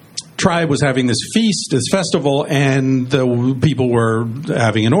tribe was having this feast, this festival, and the people were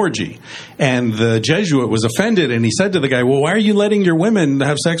having an orgy. And the Jesuit was offended, and he said to the guy, well, why are you letting your women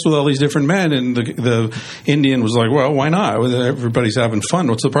have sex with all these different men? And the Indian was like, well, why not? Everybody's having fun.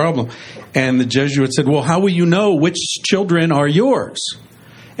 What's the problem? And the Jesuit said, well, how will you know which children are yours?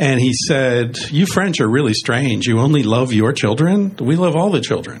 And he said, you French are really strange. You only love your children? We love all the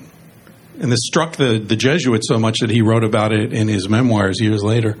children. And this struck the Jesuit so much that he wrote about it in his memoirs years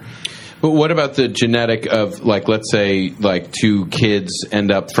later. But what about the genetic of, like, let's say, like, 2 kids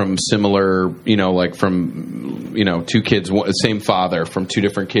end up from similar, from two kids, same father, from 2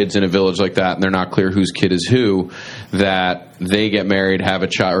 different kids in a village like that, and they're not clear whose kid is who, that they get married, have a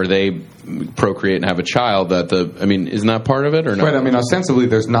child, or they procreate and have a child, isn't that part of it, or not? Right, ostensibly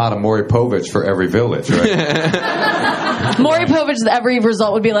there's not a Maury Povich for every village, right? Maury Povich, every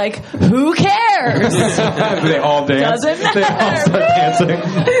result would be like, who cares? They all dance. Doesn't matter. They all start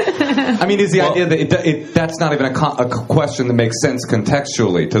dancing. Is the idea that that's not even a question that makes sense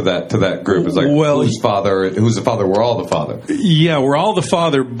contextually to that group? It's like, who's the father? We're all the father. Yeah, we're all the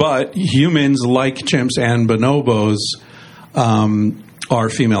father, but humans, like chimps and bonobos, are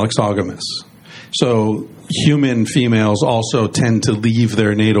female exogamous. So human females also tend to leave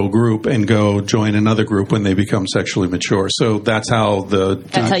their natal group and go join another group when they become sexually mature. So that's how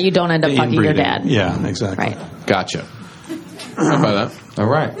you don't end up fucking your dad. Yeah, exactly. Right. Gotcha. How about that? All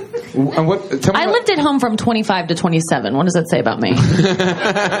right. And I lived at home from 25 to 27. What does that say about me?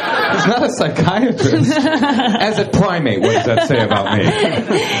 It's not a psychiatrist. As a primate, what does that say about me?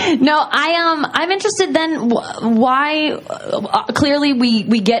 No, I'm interested then why clearly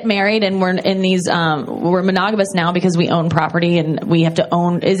we get married and we're in these we're monogamous now because we own property and we have to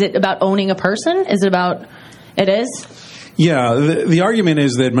own. Is it about owning a person? Is it about it is? Yeah, the argument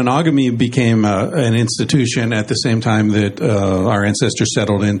is that monogamy became an institution at the same time that our ancestors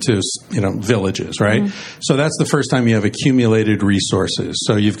settled into, villages, right? Mm-hmm. So that's the first time you have accumulated resources.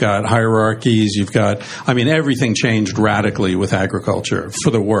 So you've got hierarchies, everything changed radically with agriculture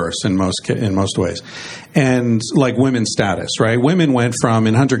for the worse in most ways. And like women's status, right? Women went from,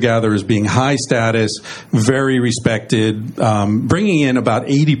 in hunter-gatherers, being high status, very respected, bringing in about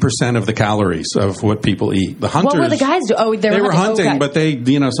 80% of the calories of what people eat. The hunters, what were the guys doing? Oh, they were hunting, but they,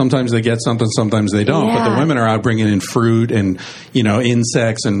 sometimes they get something, sometimes they don't. Yeah. But the women are out bringing in fruit and,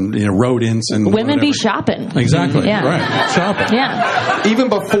 insects and, rodents and women whatever. Be shopping. Exactly. Yeah. Right. Shopping. Yeah. Even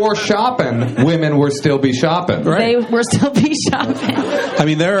before shopping, women were still be shopping. Right. They were still be shopping.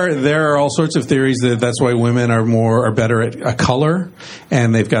 There are all sorts of theories that's why women are better at color,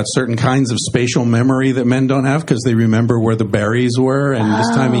 and they've got certain kinds of spatial memory that men don't have because they remember where the berries were, and this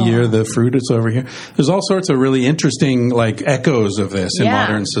time of year the fruit is over here. There's all sorts of really interesting echoes of this in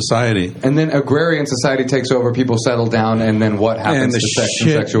modern society. And then agrarian society takes over, people settle down, and then what happens to sex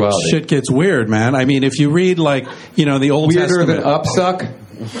and sexuality? Shit gets weird, man. If you read the Old Weirder Testament. Than upsuck?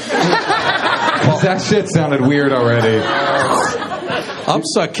 That shit sounded weird already.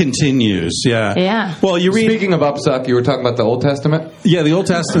 Upsuck continues, yeah. Yeah. Well, Speaking of upsuck, you were talking about the Old Testament? Yeah, the Old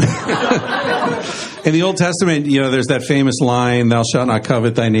Testament. In the Old Testament, there's that famous line, "Thou shalt not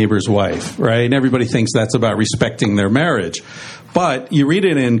covet thy neighbor's wife," right? And everybody thinks that's about respecting their marriage. But you read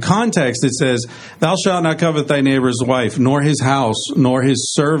it in context, it says, "Thou shalt not covet thy neighbor's wife, nor his house, nor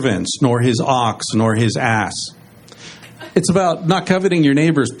his servants, nor his ox, nor his ass." It's about not coveting your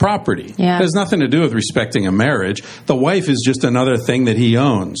neighbor's property. Yeah. It has nothing to do with respecting a marriage. The wife is just another thing that he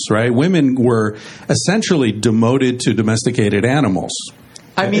owns, right? Women were essentially demoted to domesticated animals.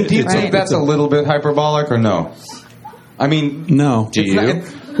 Do you think that's a little bit hyperbolic or no? No. Do you?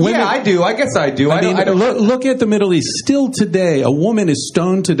 Yeah, I do. I guess I do. Look at the Middle East. Still today, a woman is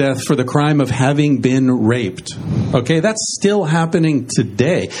stoned to death for the crime of having been raped. Okay, that's still happening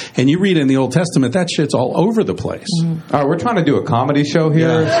today. And you read in the Old Testament, that shit's all over the place. Mm-hmm. All right, we're trying to do a comedy show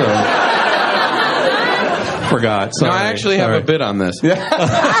here, so... Forgot. Sorry. No, I actually have a bit on this. Yeah.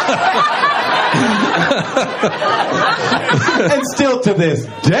 And still to this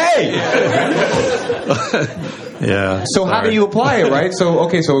day. Yeah. So how do you apply it, right? So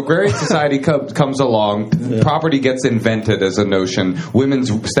agrarian society comes along, property gets invented as a notion,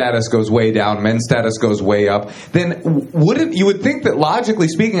 women's status goes way down, men's status goes way up. Then you would think that logically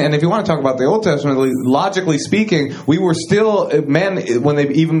speaking, and if you want to talk about the Old Testament, logically speaking, we were still men when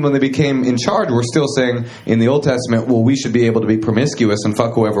they became in charge, we're still saying in the Old Testament, well, we should be able to be promiscuous and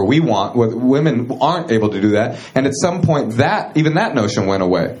fuck whoever we want. Women aren't able to do that, and at some point that notion went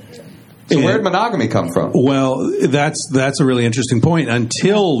away. So where did monogamy come from? Well, that's a really interesting point.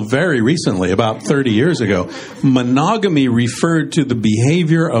 Until very recently, about 30 years ago, monogamy referred to the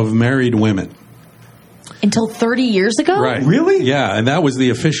behavior of married women. Until 30 years ago? Right. Really? Yeah, and that was the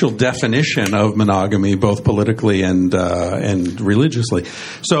official definition of monogamy, both politically and religiously.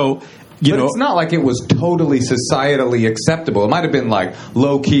 So... But it's not like it was totally societally acceptable. It might have been like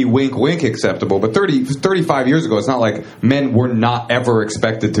low-key wink-wink acceptable, but 35 years ago, it's not like men were not ever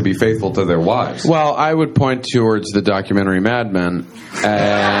expected to be faithful to their wives. Well, I would point towards the documentary Mad Men.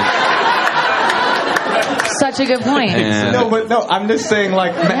 Such a good point. No, I'm just saying,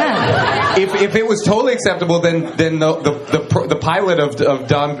 if it was totally acceptable, then the pilot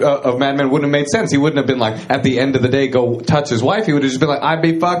of Mad Men wouldn't have made sense. He wouldn't have been like, at the end of the day, go touch his wife. He would have just been like, I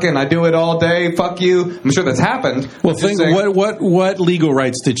be fucking, I do it all day, fuck you. I'm sure that's happened. Well, what legal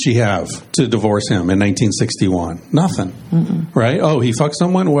rights did she have to divorce him in 1961? Nothing. Mm-mm. Right? Oh, he fucked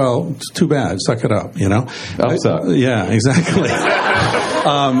someone? Well, it's too bad. Suck it up, Yeah, exactly.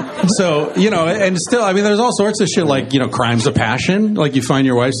 And still, there's all sorts of shit like, crimes of passion. Like you find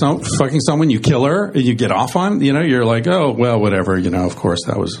your wife fucking someone, you kill her, and you get off on, you're like, oh, well, whatever, of course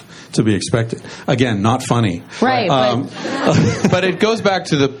that was to be expected. Again, not funny. Right. But it goes back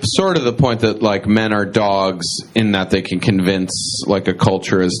to the point that men are dogs in that they can convince a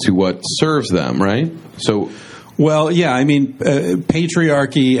culture as to what serves them, right? So... Well, yeah, I mean,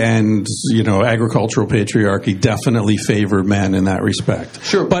 patriarchy and, agricultural patriarchy definitely favor men in that respect.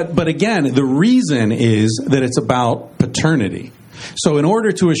 Sure. But again, the reason is that it's about paternity. So in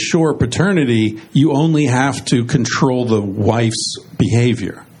order to assure paternity, you only have to control the wife's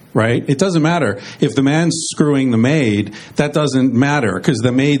behavior. Right? It doesn't matter if the man's screwing the maid. That doesn't matter because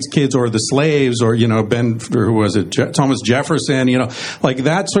the maid's kids or the slaves or Thomas Jefferson. Like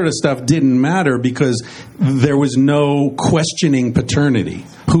that sort of stuff didn't matter because there was no questioning paternity.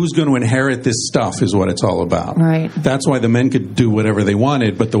 Who's going to inherit this stuff is what it's all about. Right. That's why the men could do whatever they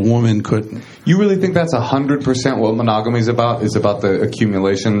wanted, but the woman couldn't. You really think that's 100% what monogamy is about? Is about the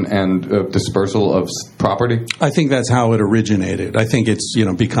accumulation and dispersal of property? I think that's how it originated. I think it's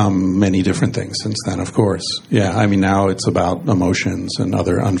become many different things since then. Of course, yeah. I mean, now it's about emotions and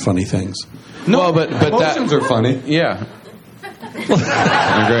other unfunny things. No, but emotions are funny. Yeah,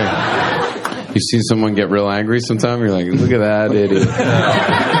 I agree. You see someone get real angry sometime, you're like, look at that idiot.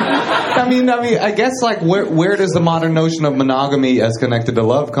 I mean, I guess like where does the modern notion of monogamy as connected to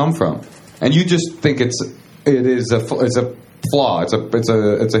love come from? And you just think it's a flaw. It's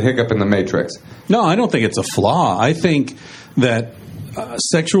a hiccup in the matrix. No, I don't think it's a flaw. I think that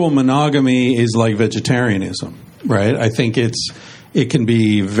sexual monogamy is like vegetarianism, right? I think it can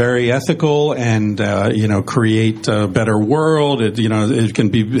be very ethical and create a better world. It can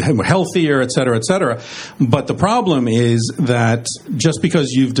be healthier, et cetera, et cetera. But the problem is that just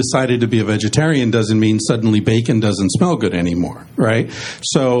because you've decided to be a vegetarian doesn't mean suddenly bacon doesn't smell good anymore, right?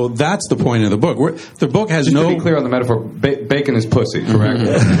 So that's the point of the book. The book has just to be clear on the metaphor, bacon is pussy, correct?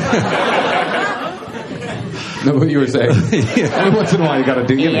 No, what you were saying. Yeah. I mean, once in a while you got to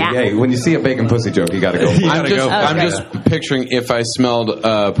do. Hey, when you see a bacon pussy joke, you got to go. I'm just picturing if I smelled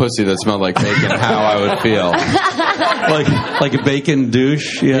pussy that smelled like bacon, how I would feel. like a bacon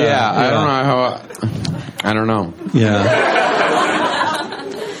douche. Yeah. I don't know. Yeah.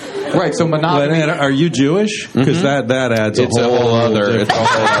 Right. So monogamy. Are you Jewish? Because that adds it's a whole other. It's a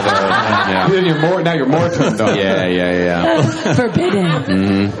whole other. Yeah. Then you're more turned on. Yeah. Forbidden.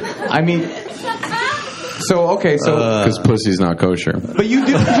 Mm-hmm. I mean. So because pussy's not kosher. But you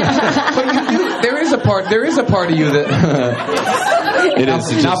do. There is a part of you that it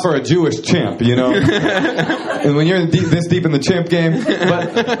is not for a Jewish chimp, And when you're this deep in the chimp game,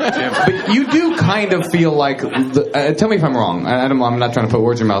 but you do kind of feel like. Tell me if I'm wrong. I'm not trying to put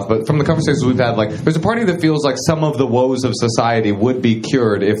words in your mouth, but from the conversations we've had, like there's a part of you that feels like some of the woes of society would be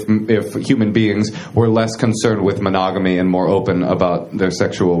cured if human beings were less concerned with monogamy and more open about their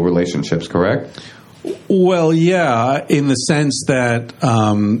sexual relationships. Correct? Well, yeah, in the sense that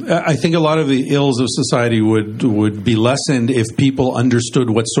I think a lot of the ills of society would be lessened if people understood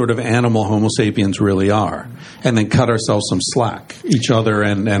what sort of animal Homo sapiens really are, and then cut ourselves some slack, each other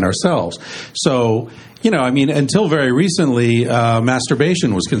and ourselves. So, until very recently,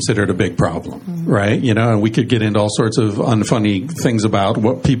 masturbation was considered a big problem, right? And we could get into all sorts of unfunny things about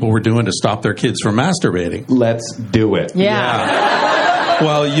what people were doing to stop their kids from masturbating. Let's do it. Yeah.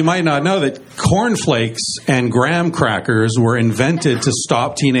 Well, you might not know that cornflakes and graham crackers were invented to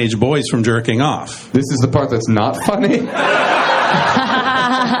stop teenage boys from jerking off. This is the part that's not funny?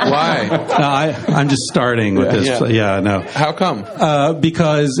 Why? No, I'm just starting with this. Yeah, no. How come?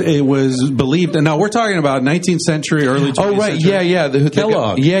 Because it was believed. No, we're talking about 19th century, early 20th century. Oh, right. Yeah.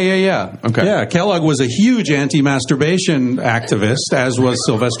 Kellogg. Yeah. Okay. Yeah, Kellogg was a huge anti-masturbation activist, as was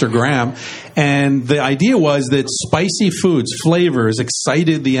Sylvester Graham. And the idea was that spicy foods, flavors,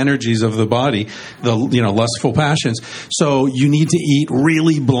 excited the energies of the body, the lustful passions. So you need to eat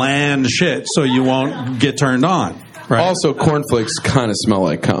really bland shit so you won't get turned on. Right. Also, cornflakes kind of smell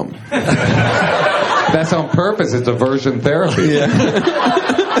like cum. That's on purpose. It's aversion therapy.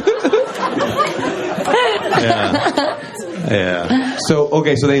 Yeah. So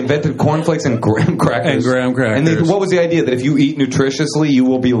they invented cornflakes and graham crackers. And what was the idea? That if you eat nutritiously, you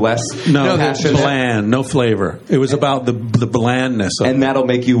will be less passionate? Bland, no flavor. It was about the blandness of and that'll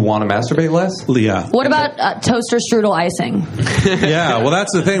make you want to masturbate less? Yeah. What about toaster strudel icing? Yeah, well,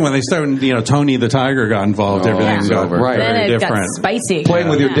 that's the thing. When they started, Tony the Tiger got involved, everything's over. Right. Then it different. Got spicy. Playing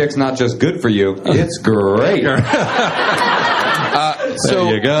with your dick's not just good for you, it's great.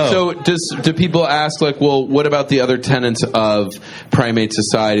 There you go. So do people ask, like, well, what about the other tenets of primate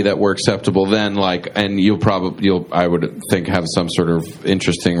society that were acceptable then? Like, and I would think, have some sort of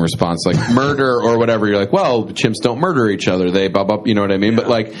interesting response, like murder or whatever. You're like, well, chimps don't murder each other. They you know what I mean? Yeah.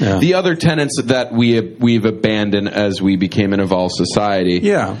 But the other tenets that we've abandoned as we became an evolved society.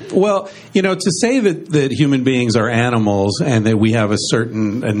 Yeah. Well, to say that human beings are animals and that we have a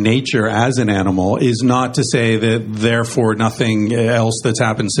certain nature as an animal is not to say that therefore nothing else that's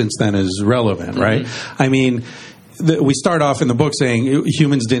happened since then is relevant, right? Mm-hmm. I mean, we start off in the book saying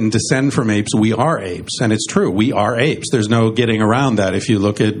humans didn't descend from apes. We are apes, and it's true. We are apes. There's no getting around that. If you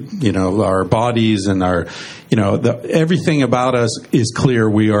look at our bodies and our everything about us is clear.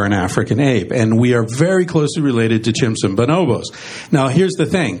 We are an African ape, and we are very closely related to chimps and bonobos. Now, here's the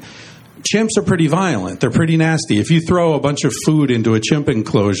thing. Chimps are pretty violent. They're pretty nasty. If you throw a bunch of food into a chimp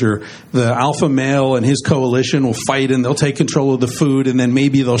enclosure, the alpha male and his coalition will fight, and they'll take control of the food, and then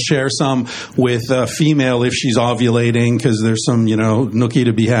maybe they'll share some with a female if she's ovulating, because there's some, nookie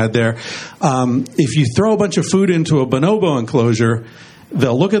to be had there. If you throw a bunch of food into a bonobo enclosure,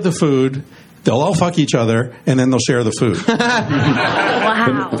 they'll look at the food, they'll all fuck each other, and then they'll share the food.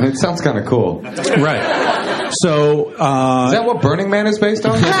 Wow. It sounds kind of cool. Right. So... is that what Burning Man is based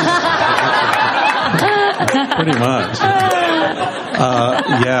on? Pretty much.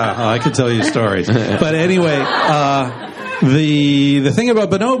 Yeah, I could tell you stories. But anyway, the thing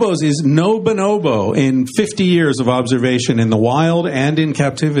about bonobos is no bonobo in 50 years of observation in the wild and in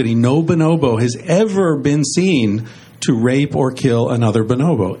captivity, no bonobo has ever been seen to rape or kill another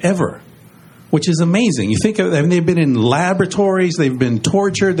bonobo, ever. Which is amazing. You think of, they've been in laboratories, they've been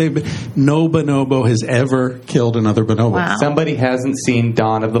tortured, no bonobo has ever killed another bonobo. Wow. Somebody hasn't seen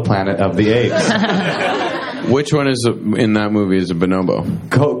Dawn of the Planet of the Apes. Which one is in that movie is a bonobo?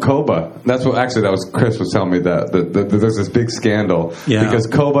 Koba. That was Chris was telling me that there's this big scandal because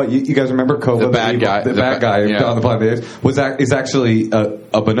Koba. You guys remember Koba, the bad guy, the bad guy on the Planet of the Apes is actually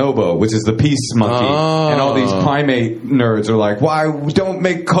a bonobo, which is the peace monkey, and all these primate nerds are like, "Why don't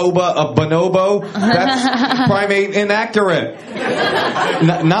make Koba a bonobo? That's primate inaccurate."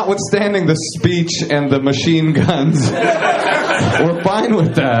 Notwithstanding the speech and the machine guns, we're fine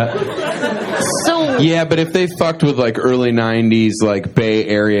with that. So yeah, but if they fucked with like early 90s like Bay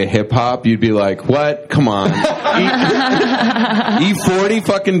Area hip hop, you'd be like, what? Come on. E40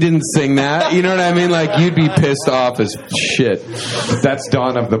 fucking didn't sing that. You know what I mean? Like, you'd be pissed off as shit. That's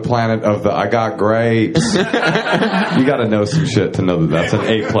Dawn of the Planet of the I Got Grapes. You gotta know some shit to know that that's an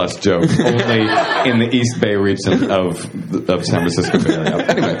A+ joke. Only in the East Bay region of San Francisco Bay Area.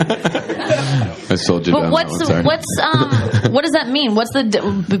 Anyway. I sold you down. What does that mean? What's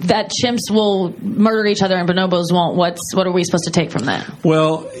that chimps will murder each other and bonobos won't? What are we supposed to take from that?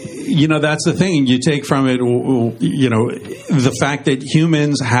 Well, that's the thing. You take from it, the fact that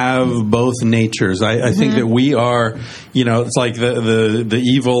humans have both natures. I think that we are, it's like the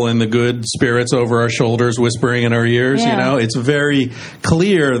evil and the good spirits over our shoulders whispering in our ears. Yeah. It's very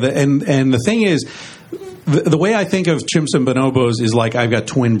clear that, and the thing is, the way I think of chimps and bonobos is like I've got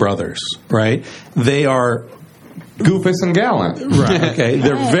twin brothers, right? They are Goofus and Gallant. Right, okay.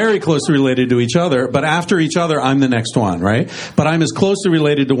 They're very closely related to each other, but after each other, I'm the next one, right? But I'm as closely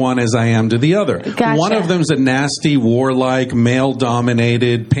related to one as I am to the other. Gotcha. One of them's a nasty, warlike,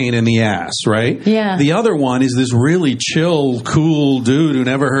 male-dominated pain in the ass, right? Yeah. The other one is this really chill, cool dude who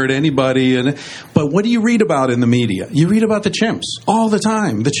never hurt anybody. But what do you read about in the media? You read about the chimps all the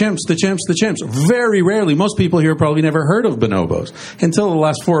time. The chimps, the chimps, the chimps. Very rarely. Most people here probably never heard of bonobos. Until the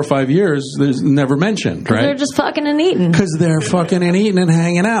last 4 or 5 years, there's never mentioned, right? They're just fucking and eating. Because they're fucking and eating and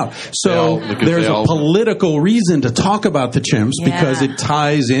hanging out. So there's a political reason to talk about the chimps because it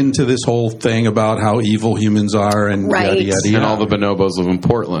ties into this whole thing about how evil humans are and yada, yada, yada. And all the bonobos live in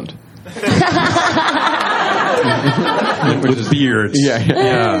Portland. With beards.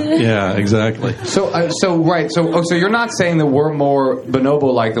 Yeah, exactly. So you're not saying that we're more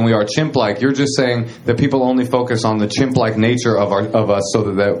bonobo-like than we are chimp-like. You're just saying that people only focus on the chimp-like nature of us, so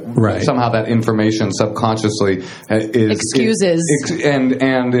that somehow that information subconsciously excuses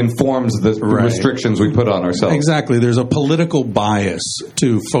and informs the restrictions we put on ourselves. Exactly. There's a political bias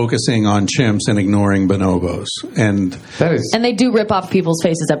to focusing on chimps and ignoring bonobos, and they do rip off people's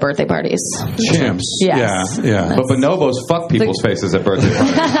faces at birthday parties. Chimps. Yes. Yeah. But bonobos fuck people's faces at birthday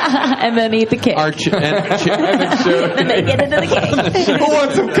parties. And then eat the cake. And then they get into the cake. Who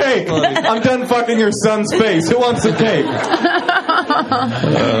wants some cake? I'm done fucking your son's face. Who wants some cake?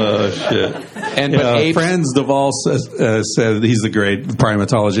 Oh, shit. But Franz Duvall said, he's the great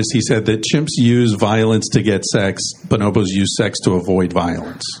primatologist, he said that chimps use violence to get sex, bonobos use sex to avoid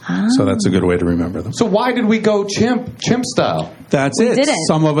violence. So that's a good way to remember them. So why did we go chimp style? That's it. Didn't.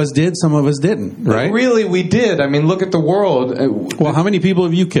 Some of us did, some of us didn't, right? Really, we did. I mean, look at the world. Well, how many people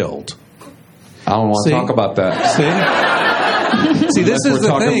have you killed? I don't want to talk about that. See, this is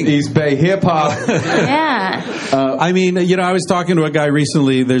the thing. East Bay hip hop. Yeah. I mean, I was talking to a guy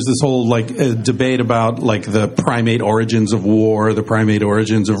recently. There's this whole debate about the primate origins of war, the primate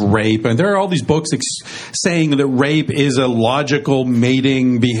origins of rape, and there are all these books saying that rape is a logical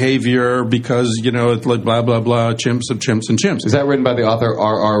mating behavior because it's like blah blah blah, chimps of chimps and chimps. Is that written by the author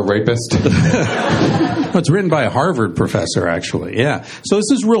R.R. Rapist? It's written by a Harvard professor, actually. Yeah. So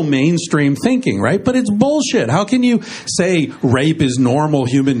this is real mainstream thinking, right? But it's bullshit. How can you say rape is normal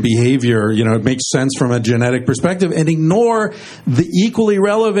human behavior? It makes sense from a genetic perspective, and ignore the equally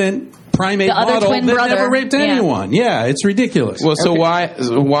relevant primate model that never raped anyone. Yeah, it's ridiculous. Well, so why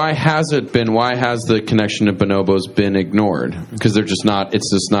has the connection to bonobos been ignored? Because it's just not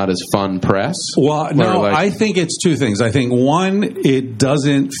as fun press? Well, no, I think it's two things. I think one, it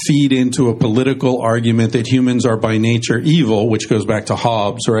doesn't feed into a political argument that humans are by nature evil, which goes back to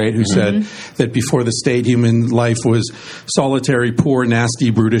Hobbes, right, who said that before the state, human life was solitary, poor, nasty,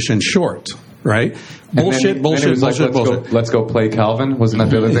 brutish, and short. Right? Bullshit. Let's go play Calvin. Wasn't that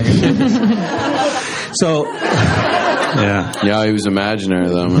the other thing? So, yeah, he was imaginary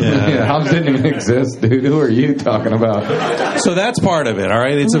though. Yeah, Hobbes didn't even exist, dude. Who are you talking about? So that's part of it. All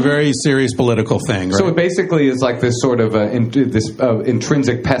right, it's a very serious political thing. Right? So it basically is like this sort of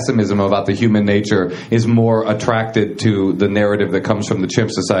intrinsic pessimism about the human nature is more attracted to the narrative that comes from the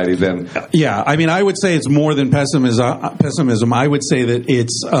chimp society than. Yeah, I mean, I would say it's more than pessimism. I would say that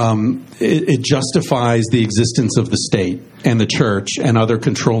it justifies the existence of the state and the church and other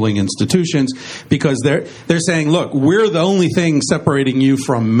controlling institutions, because they're saying, look, we're the only thing separating you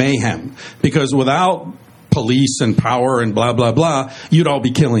from mayhem, because without police and power and blah, blah, blah, you'd all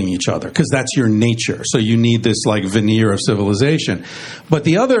be killing each other, because that's your nature. So you need this like veneer of civilization. But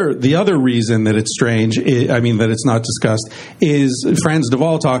the other reason that it's strange, that it's not discussed, is Frans de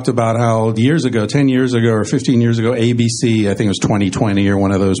Waal talked about how 10 years ago or 15 years ago, ABC, I think it was 2020 or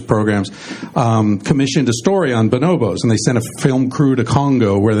one of those programs, commissioned a story on bonobos, and they sent a film crew to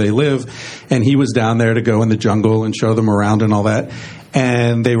Congo where they live, and he was down there to go in the jungle and show them around and all that.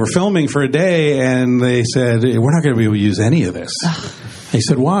 And they were filming for a day, and they said, we're not going to be able to use any of this. He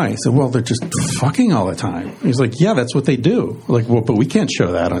said, why? He said, well, they're just fucking all the time. He's like, yeah, that's what they do. Like, well, but we can't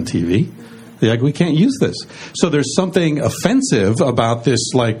show that on TV. They're like, we can't use this. So there's something offensive about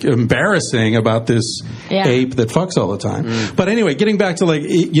this, like embarrassing about this ape that fucks all the time. But anyway, getting back to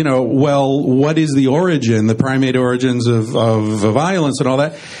what is the origin, the primate origins of violence and all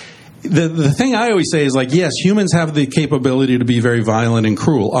that? The thing I always say is, like, yes, humans have the capability to be very violent and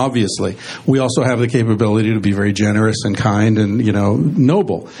cruel, obviously. We also have the capability to be very generous and kind and,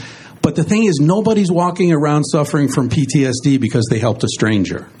 noble. But the thing is, nobody's walking around suffering from PTSD because they helped a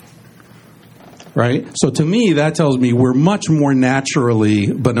stranger. Right? So to me, that tells me we're much more naturally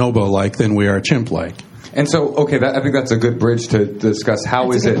bonobo-like than we are chimp-like. And so, okay, I think that's a good bridge to discuss. How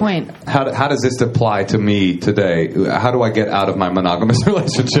does this apply to me today? How do I get out of my monogamous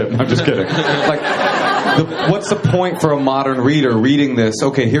relationship? I'm just kidding. What's the point for a modern reader reading this?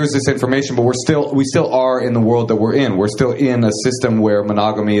 Okay, here's this information, but we still are in the world that we're in. We're still in a system where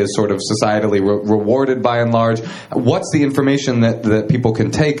monogamy is sort of societally rewarded by and large. What's the information that people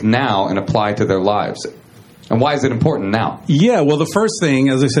can take now and apply to their lives? And why is it important now? Yeah, well, the first thing,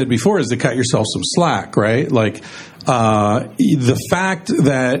 as I said before, is to cut yourself some slack, right? Like, the fact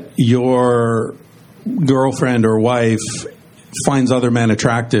that your girlfriend or wife finds other men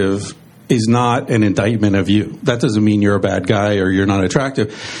attractive is not an indictment of you. That doesn't mean you're a bad guy or you're not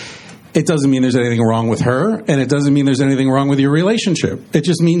attractive. It doesn't mean there's anything wrong with her, and it doesn't mean there's anything wrong with your relationship. It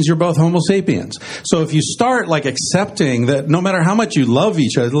just means you're both Homo sapiens. So if you start accepting that no matter how much you love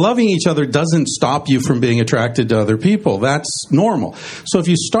each other, loving each other doesn't stop you from being attracted to other people. That's normal. So if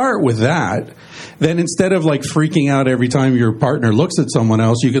you start with that, then instead of freaking out every time your partner looks at someone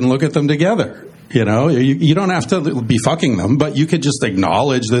else, you can look at them together. You don't have to be fucking them, but you could just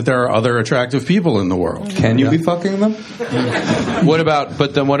acknowledge that there are other attractive people in the world. Can you be fucking them? What about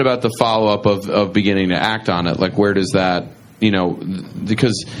the follow-up of beginning to act on it? Like, where does that,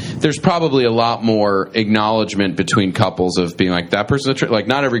 because there's probably a lot more acknowledgement between couples of being like, that person's like,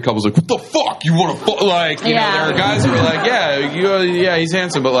 not every couple's like, what the fuck, you want to fuck? There are guys who are like, yeah, he's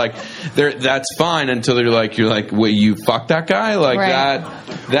handsome, but that's fine until you're like, wait, you fuck that guy?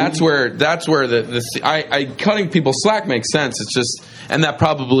 That's where cutting people slack makes sense. It's just, and that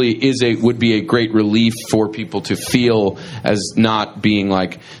probably would be a great relief for people to feel as not being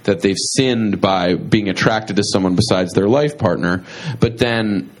like that they've sinned by being attracted to someone besides their life partner. But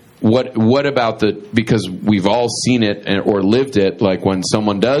then what about because we've all seen it or lived it, like when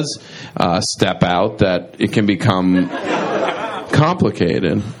someone does step out, that it can become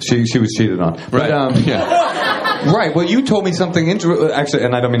complicated. She was cheated on. Right. Right. Well, you told me something actually,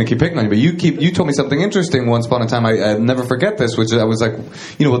 and I don't mean to keep picking on you, but you told me something interesting once upon a time. I never forget this, which I was like,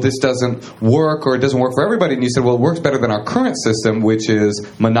 this doesn't work, or it doesn't work for everybody. And you said, well, it works better than our current system, which is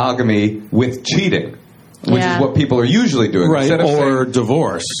monogamy with cheating. which is what people are usually doing, right? Instead of or saying,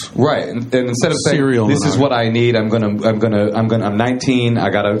 divorce, right? And instead of saying, "This is what I need," I'm 19. I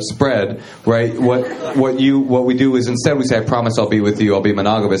got to spread, right? What we do is instead we say, "I promise I'll be with you. I'll be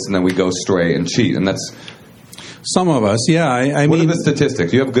monogamous," and then we go stray and cheat, and that's. Some of us, yeah. I what mean, are the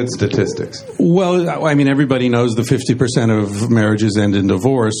statistics? You have good statistics. Well, I mean, everybody knows the 50% of marriages end in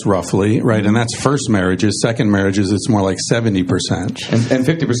divorce, roughly, right? And that's first marriages. Second marriages, it's more like 70%. And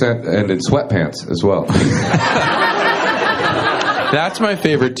 50% end in sweatpants as well. That's my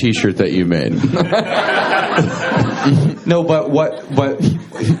favorite T-shirt that you made. No, but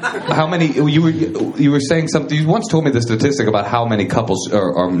how many? You were saying something. You once told me the statistic about how many couples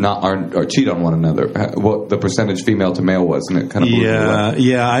are cheat on one another. What the percentage female to male was, and it kind of blew me away.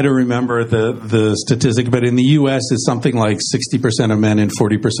 Yeah. I don't remember the statistic, but in the U.S., it's something like 60% of men and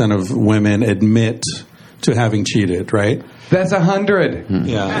 40% of women admit to having cheated. Right? That's 100.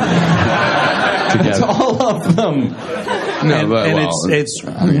 Yeah. That's all of them. It's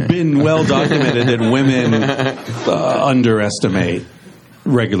been well documented that women underestimate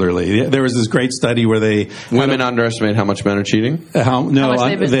regularly. There was this great study where women underestimate how much men are cheating.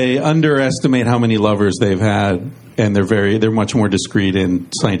 They underestimate how many lovers they've had, and they're much more discreet in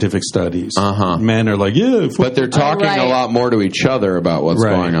scientific studies. Men are like, but they're talking a lot more to each other about what's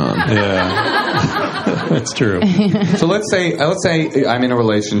going on. Yeah, that's true. So let's say I'm in a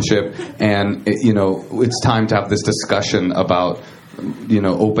relationship, and it's time to have this discussion about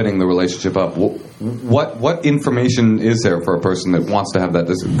opening the relationship up. What information is there for a person that wants to have that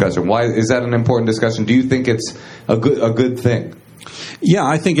discussion? Why is that an important discussion? Do you think it's a good thing? Yeah,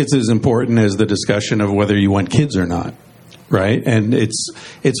 I think it's as important as the discussion of whether you want kids or not. Right, and it's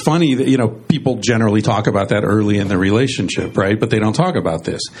funny that people generally talk about that early in the relationship, right? But they don't talk about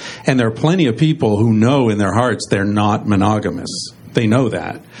this. And there are plenty of people who know in their hearts they're not monogamous. They know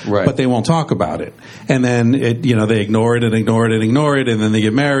that, right? But they won't talk about it. And then they ignore it and ignore it and ignore it, and then they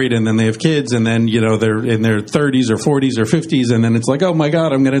get married, and then they have kids, and then they're in their 30s or 40s or 50s, and then it's like, oh my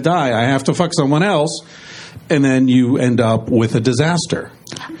God, I'm going to die. I have to fuck someone else. And then you end up with a disaster.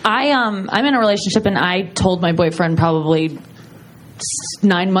 I'm in a relationship, and I told my boyfriend probably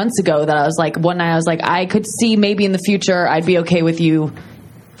 9 months ago that I was like, one night I was like, I could see maybe in the future I'd be okay with you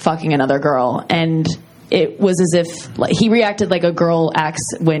fucking another girl. And it was as if he reacted like a girl acts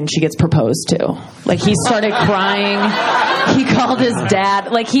when she gets proposed to. Like, he started crying. He called his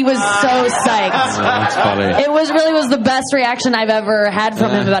dad. Like, he was so psyched. That's funny. It was the best reaction I've ever had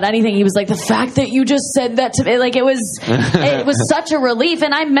from him about anything. He was like, the fact that you just said that to me, like, it was such a relief,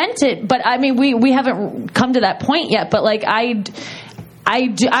 and I meant it. But I mean, we haven't come to that point yet. But like, I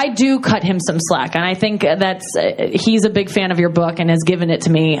do cut him some slack, and I think he's a big fan of your book and has given it to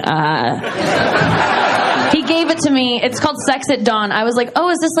me. He gave it to me. It's called Sex at Dawn. I was like, oh,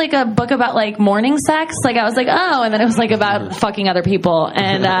 is this like a book about like morning sex? Like, I was like, oh, and then it was like about fucking other people.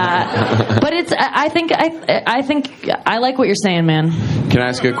 And but it's I think I like what you're saying, man. Can I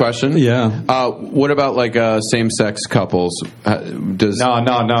ask you a question? Yeah. What about like same-sex couples? No.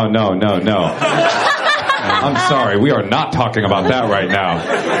 I'm sorry, we are not talking about that right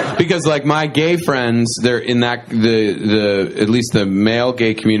now. Because like my gay friends, they're in that the at least the male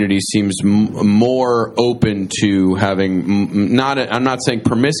gay community seems more open to having I'm not saying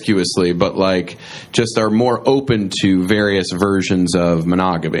promiscuously, but like just are more open to various versions of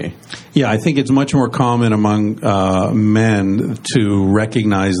monogamy. Yeah, I think it's much more common among men to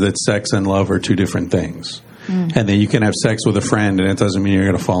recognize that sex and love are two different things. And then you can have sex with a friend, and it doesn't mean you're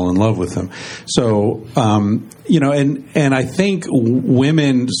going to fall in love with them. So, and I think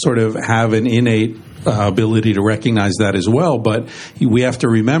women sort of have an innate ability to recognize that as well. But we have to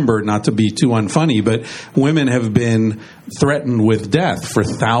remember, not to be too unfunny, but women have been threatened with death for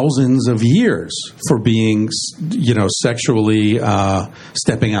thousands of years for being, sexually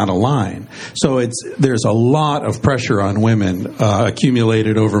stepping out of line. So there's a lot of pressure on women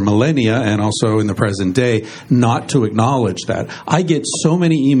accumulated over millennia and also in the present day not to acknowledge that. I get so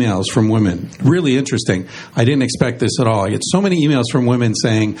many emails from women, really interesting. I didn't expect this at all. I get so many emails from women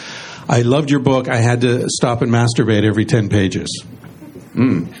saying, I loved your book. I had to stop and masturbate every 10 pages.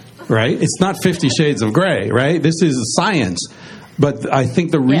 Right? It's not 50 Shades of Grey, right? This is science. But I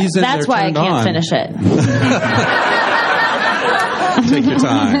think the reason that's why I can't finish it. Take your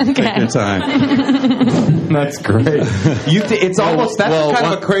time. Okay. Take your time. That's great. It's almost kind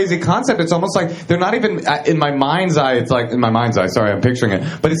of a crazy concept. It's almost like they're not even in my mind's eye. It's like in my mind's eye. Sorry, I'm picturing it,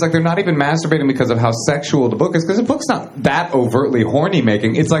 but it's like they're not even masturbating because of how sexual the book is. Because the book's not that overtly horny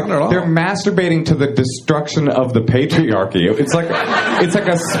making. It's like they're masturbating to the destruction of the patriarchy. It's like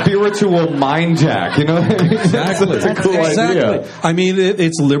a spiritual mind jack. You know, exactly. It's a cool idea. I mean,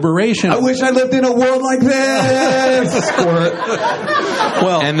 it's liberation. I wish I lived in a world like this. Squirt.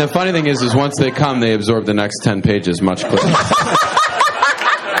 Well, and the funny thing is once they come, they absorb the next 10 pages much quicker.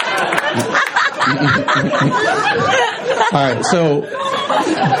 All right, so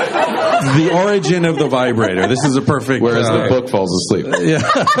the origin of the vibrator. This is a perfect. Whereas the book falls asleep. Yeah,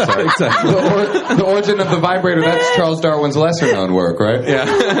 exactly. The origin of the vibrator. That's Charles Darwin's lesser-known work, right? Yeah.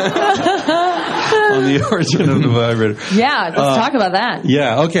 On the origin of the vibrator. Yeah, let's talk about that.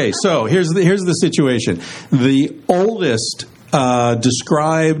 Yeah. Okay. So here's the situation. The oldest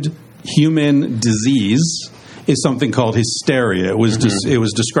described human disease is something called hysteria. It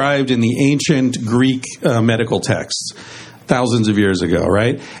was described in the ancient Greek medical texts thousands of years ago,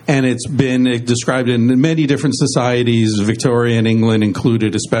 right? And it's been described in many different societies, Victorian England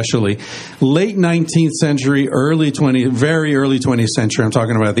included especially. Late 19th century, very early 20th century, I'm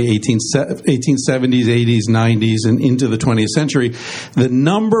talking about the 1870s, 80s, 90s, and into the 20th century, the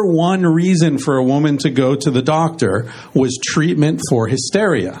number one reason for a woman to go to the doctor was treatment for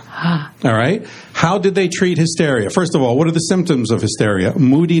hysteria. All right? How did they treat hysteria? First of all, what are the symptoms of hysteria?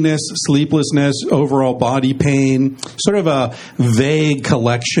 Moodiness, sleeplessness, overall body pain, sort of a vague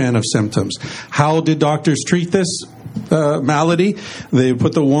collection of symptoms. How did doctors treat this malady? They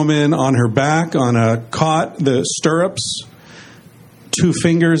put the woman on her back on a cot, the stirrups, 2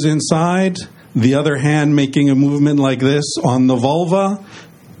 fingers inside, the other hand making a movement like this on the vulva.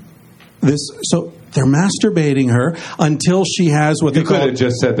 So they're masturbating her until she has what they call... You could have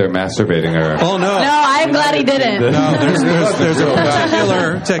just said they're masturbating her. Oh, no. No, I'm glad he didn't. No, there's a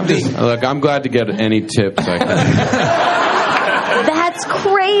particular technique. Look, I'm glad to get any tips I can. That's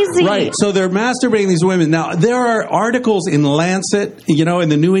crazy. Right. So they're masturbating these women. Now, there are articles in Lancet, in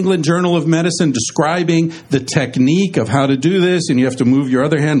the New England Journal of Medicine describing the technique of how to do this, and you have to move your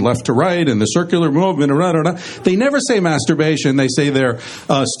other hand left to right, and the circular movement, They never say masturbation. They say they're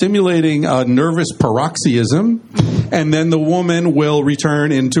stimulating nervous paroxysm, and then the woman will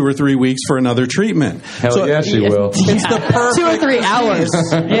return in 2 or 3 weeks for another treatment. Hell yeah, she will. It's the perfect 2 or 3 hours.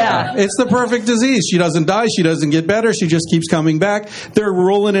 Yeah. It's the perfect disease. She doesn't die. She doesn't get better. She just keeps coming back. They're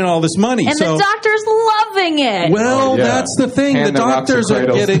rolling in all this money. And the doctor's loving it. Well, that's the thing. And the doctors are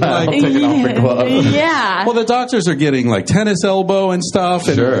getting like... taking off the glove. Yeah. Well, the doctors are getting like tennis elbow and stuff.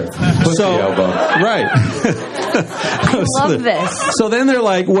 And sure. Pussy elbow. Right. I love this. So then they're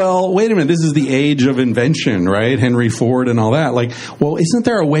like, well, wait a minute. This is the age of invention, right? Henry Ford and all that. Like, well, isn't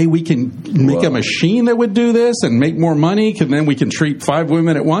there a way we can make a machine that would do this and make more money? And then we can treat 5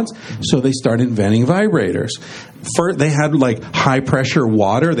 women at once? So they start inventing vibrators. First, they had like high pressure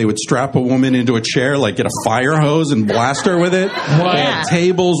water. They would strap a woman into a chair, like get a fire hose and blast her with it. Wow. They have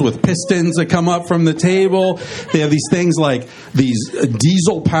tables with pistons that come up from the table. They have these things like these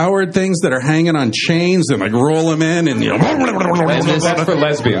diesel powered things that are hanging on chains and like roll them in and that's for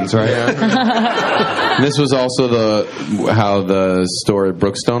lesbians, right? Yeah. This was also how the store at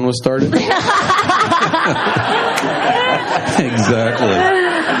Brookstone was started.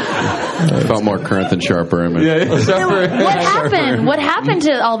 Exactly. Felt more current than Sharper Image. What happened? What happened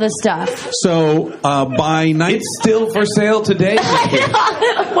to all this stuff? So it's still for sale today.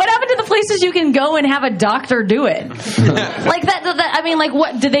 What happened to the places you can go and have a doctor do it? Like that. I mean, like,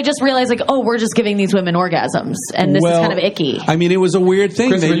 what did they just realize? Like, oh, we're just giving these women orgasms, and this is kind of icky. I mean, it was a weird thing.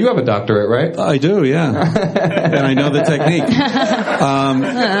 Christopher, you have a doctorate, right? I do, yeah, and I know the technique.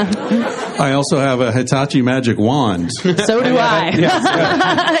 I also have a Hitachi magic wand. So do I.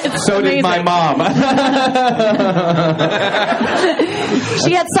 Yes. So did my mom.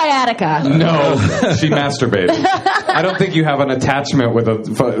 She had sciatica. No, she masturbated. I don't think you have an attachment with a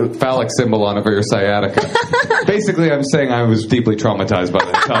phallic symbol on it for your sciatica. Basically, I'm saying I was deeply traumatized by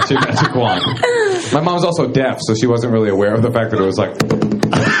the Hitachi magic wand. My mom was also deaf, so she wasn't really aware of the fact that it was like...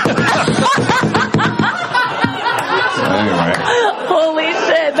 Anyway. Holy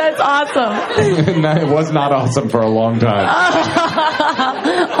shit, that's awesome. No, it was not awesome for a long time.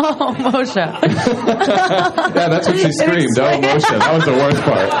 Oh, Moshe. Yeah, that's what she screamed. Oh, Moshe. That was the worst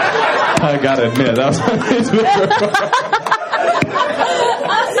part. I gotta admit, that was the worst part.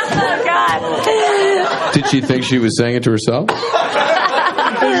 Oh, God. Did she think she was saying it to herself?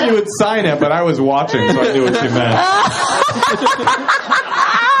 She would sign it, but I was watching, so I knew what she meant.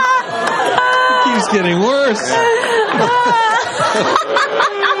 It keeps getting worse.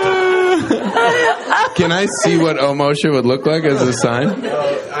 Can I see what O motion would look like as a sign?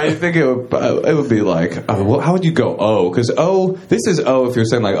 I think it would be like, well, how would you go O? Because O, this is O if you're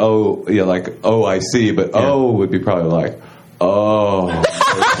saying like, oh, yeah, like, oh, I see, but O would be probably like, oh.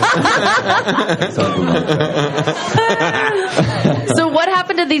 Something like that. So what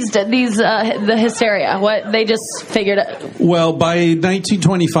happened to the hysteria? What they just figured out? Well, by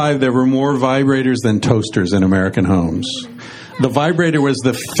 1925, there were more vibrators than toasters in American homes. The vibrator was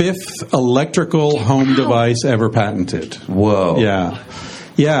the 5th electrical home device ever patented. Whoa.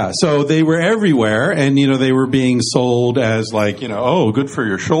 Yeah, so they were everywhere, and, they were being sold as like, good for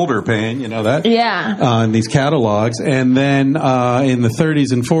your shoulder pain, that? Yeah. In these catalogs. And then in the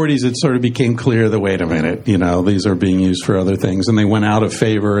 30s and 40s, it sort of became clear that, wait a minute, these are being used for other things. And they went out of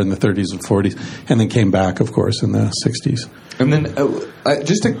favor in the 30s and 40s, and then came back, of course, in the 60s. And then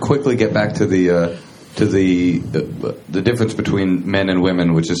just to quickly get back to the difference between men and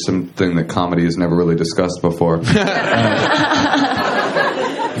women, which is something that comedy has never really discussed before.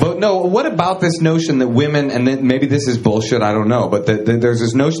 But no, what about this notion that women, and then maybe this is bullshit, I don't know, but there's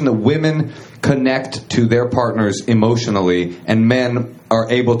this notion that women connect to their partners emotionally, and men are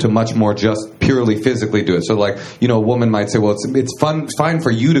able to much more just purely physically do it. So, like, a woman might say, well, it's fine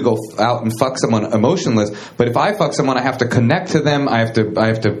for you to go out and fuck someone emotionless, but if I fuck someone, I have to connect to them, I have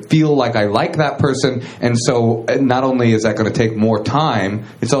to feel like I like that person, and so not only is that going to take more time,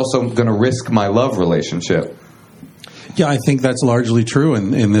 it's also going to risk my love relationship. Yeah, I think that's largely true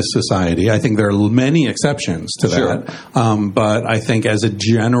in this society. I think there are many exceptions to that. But I think as a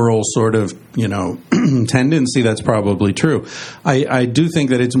general sort of, tendency, that's probably true. I do think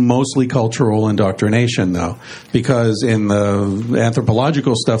that it's mostly cultural indoctrination, though, because in the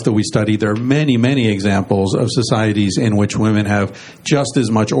anthropological stuff that we study, there are many, many examples of societies in which women have just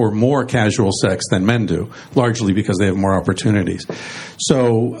as much or more casual sex than men do, largely because they have more opportunities.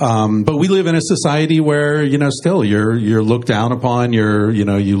 So, but we live in a society where, still you're looked down upon,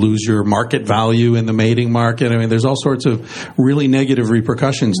 you lose your market value in the mating market. I mean, there's all sorts of really negative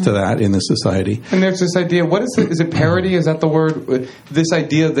repercussions to that in the society. And there's this idea, what is it? Is it parody? Is that the word? This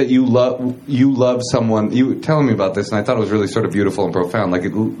idea that you love someone, you were telling me about this, and I thought it was really sort of beautiful and profound, like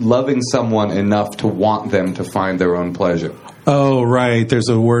loving someone enough to want them to find their own pleasure. Oh, right. There's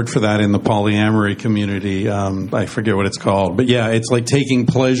a word for that in the polyamory community. I forget what it's called. But yeah, it's like taking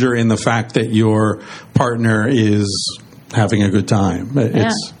pleasure in the fact that your partner is having a good time.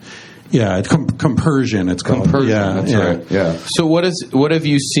 It's compersion. It's called. Compersion. That's right. Yeah. So what have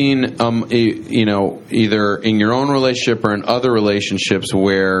you seen? Either in your own relationship or in other relationships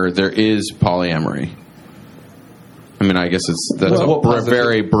where there is polyamory. I mean, I guess that's a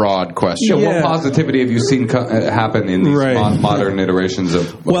very broad question. Yeah. What positivity have you seen happen in these modern iterations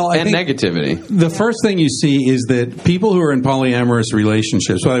of and negativity? The first thing you see is that people who are in polyamorous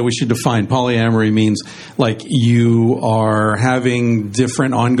relationships, well, we should define polyamory means like you are having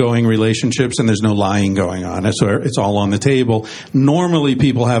different ongoing relationships and there's no lying going on. So it's all on the table. Normally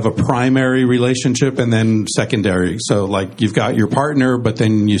people have a primary relationship and then secondary. So like you've got your partner, but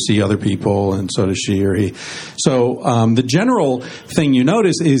then you see other people and so does she or he. So the general thing you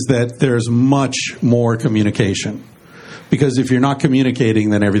notice is that there's much more communication. Because if you're not communicating,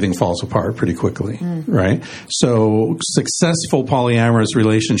 then everything falls apart pretty quickly, right? So successful polyamorous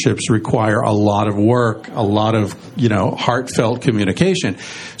relationships require a lot of work, a lot of, heartfelt communication.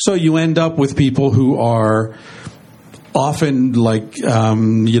 So you end up with people who are often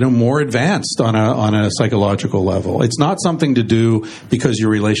more advanced on a psychological level. It's not something to do because your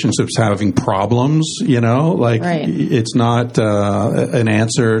relationship's having problems, it's not an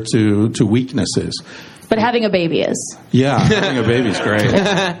answer to weaknesses. But having a baby is. Yeah, having a baby's great.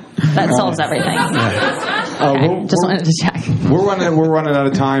 That solves everything. Yeah. Just wanted to check. We're running out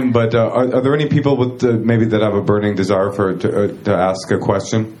of time, but are there any people with maybe that have a burning desire to ask a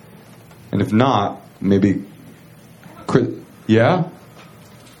question? And if not, maybe. Yeah?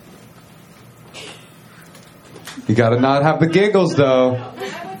 You gotta not have the giggles, though.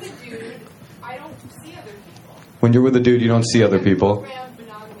 When I'm with a dude, I don't see other people. When you're with a dude, you don't see other people. Around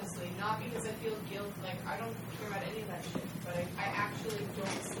monogamously, not because I feel guilt, I don't care about any of that shit, but I actually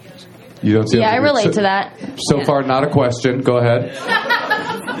don't see other people. You don't see I other relate people. to that. So far, not a question. Go ahead.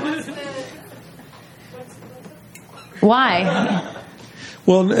 Why?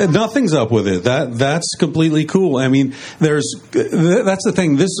 Well, nothing's up with it. That's completely cool. I mean, that's the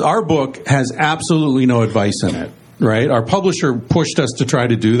thing. Our book has absolutely no advice in it. right? Our publisher pushed us to try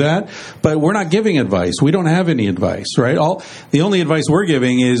to do that, but we're not giving advice. We don't have any advice, right? The only advice we're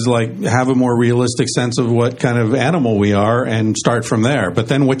giving is like have a more realistic sense of what kind of animal we are and start from there. But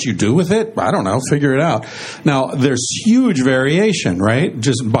then what you do with it, I don't know, figure it out. Now, there's huge variation, right?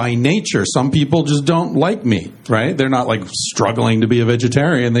 Just by nature, some people just don't like meat, right? They're not like struggling to be a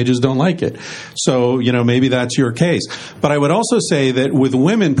vegetarian. They just don't like it. So, maybe that's your case. But I would also say that with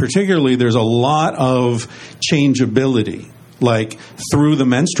women particularly, there's a lot of changeability. Like through the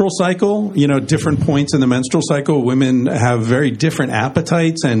menstrual cycle, different points in the menstrual cycle, women have very different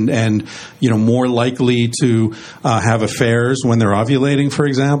appetites and more likely to have affairs when they're ovulating, for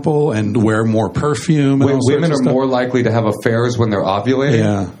example, and wear more perfume. Women are more likely to have affairs when they're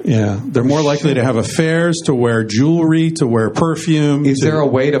ovulating? Yeah. They're more likely to have affairs, to wear jewelry, to wear perfume. Is there a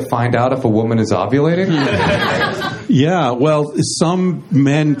way to find out if a woman is ovulating? Yeah, well, some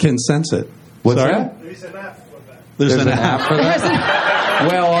men can sense it. What's Sorry? that? There's an app for that?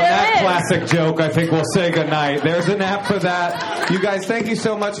 Well, on that classic joke, I think we'll say goodnight. There's an app for that. You guys, thank you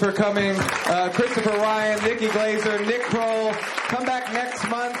so much for coming. Christopher Ryan, Nikki Glazer, Nick Kroll. Come back next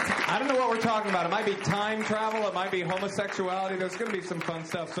month. I don't know what we're talking about. It might be time travel. It might be homosexuality. There's going to be some fun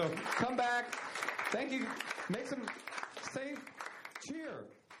stuff. So come back. Thank you. Make some... Say cheer.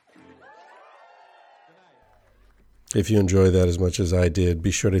 If you enjoy that as much as I did, be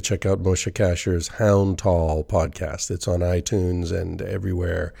sure to check out Moshe Kasher's Hound Tall podcast. It's on iTunes and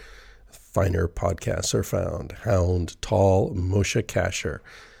everywhere finer podcasts are found. Hound Tall, Moshe Kasher.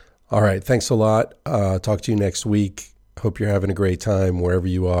 All right, thanks a lot. Talk to you next week. Hope you're having a great time wherever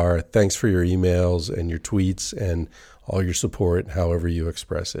you are. Thanks for your emails and your tweets and all your support, however you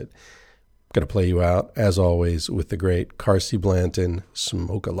express it. I'm going to play you out, as always, with the great Carsey Blanton,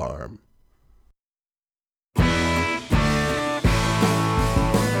 Smoke Alarm.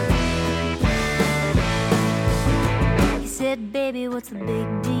 Said, baby, what's the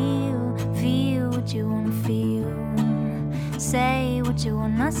big deal? Feel what you wanna feel. Say what you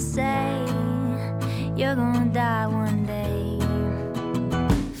wanna say. You're gonna die one day.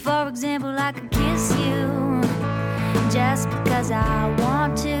 For example, I could kiss you just because I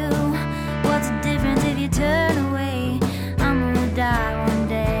want to. What's the difference if you turn away? I'm gonna die one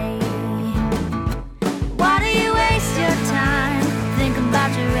day. Why do you waste your time thinking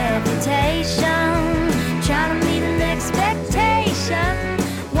about your reputation? Trying to meet an expectation,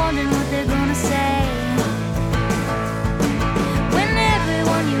 wondering what they're gonna say. When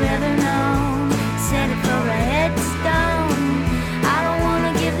everyone you ever known said it for a headstone. I don't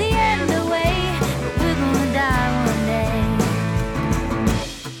wanna give the end away, but we're gonna die one day.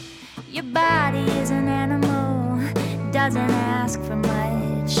 Your body is an animal, doesn't ask for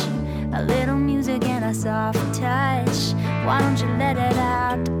much. A little music and a soft touch. Why don't you let it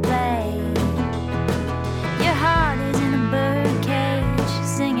out to play? Your heart is in a bird cage,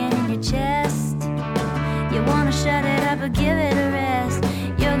 singing in your chest. You wanna shut it up or give it a rest.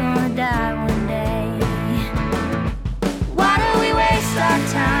 You're gonna die one day. Why do we waste our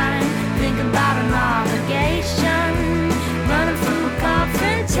time thinking about an obligation? Running from a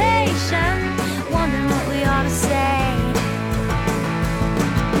confrontation, wondering what we ought to say.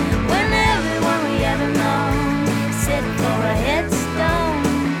 When everyone we ever known said for a headstone.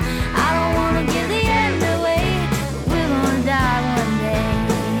 I don't wanna give the end away, but we're gonna die one day.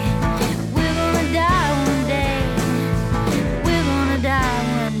 We're gonna die one day. We're gonna die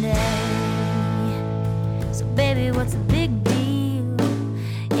one day. So baby, what's the big deal?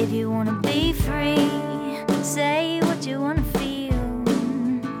 If you wanna be free, say what you wanna feel.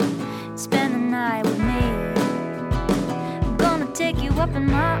 Spend the night with me. I'm gonna take you up in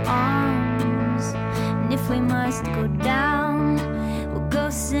my arms. And if we must go down, we'll go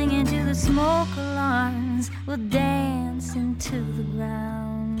singing to the smoke alarms. We'll dance into the ground.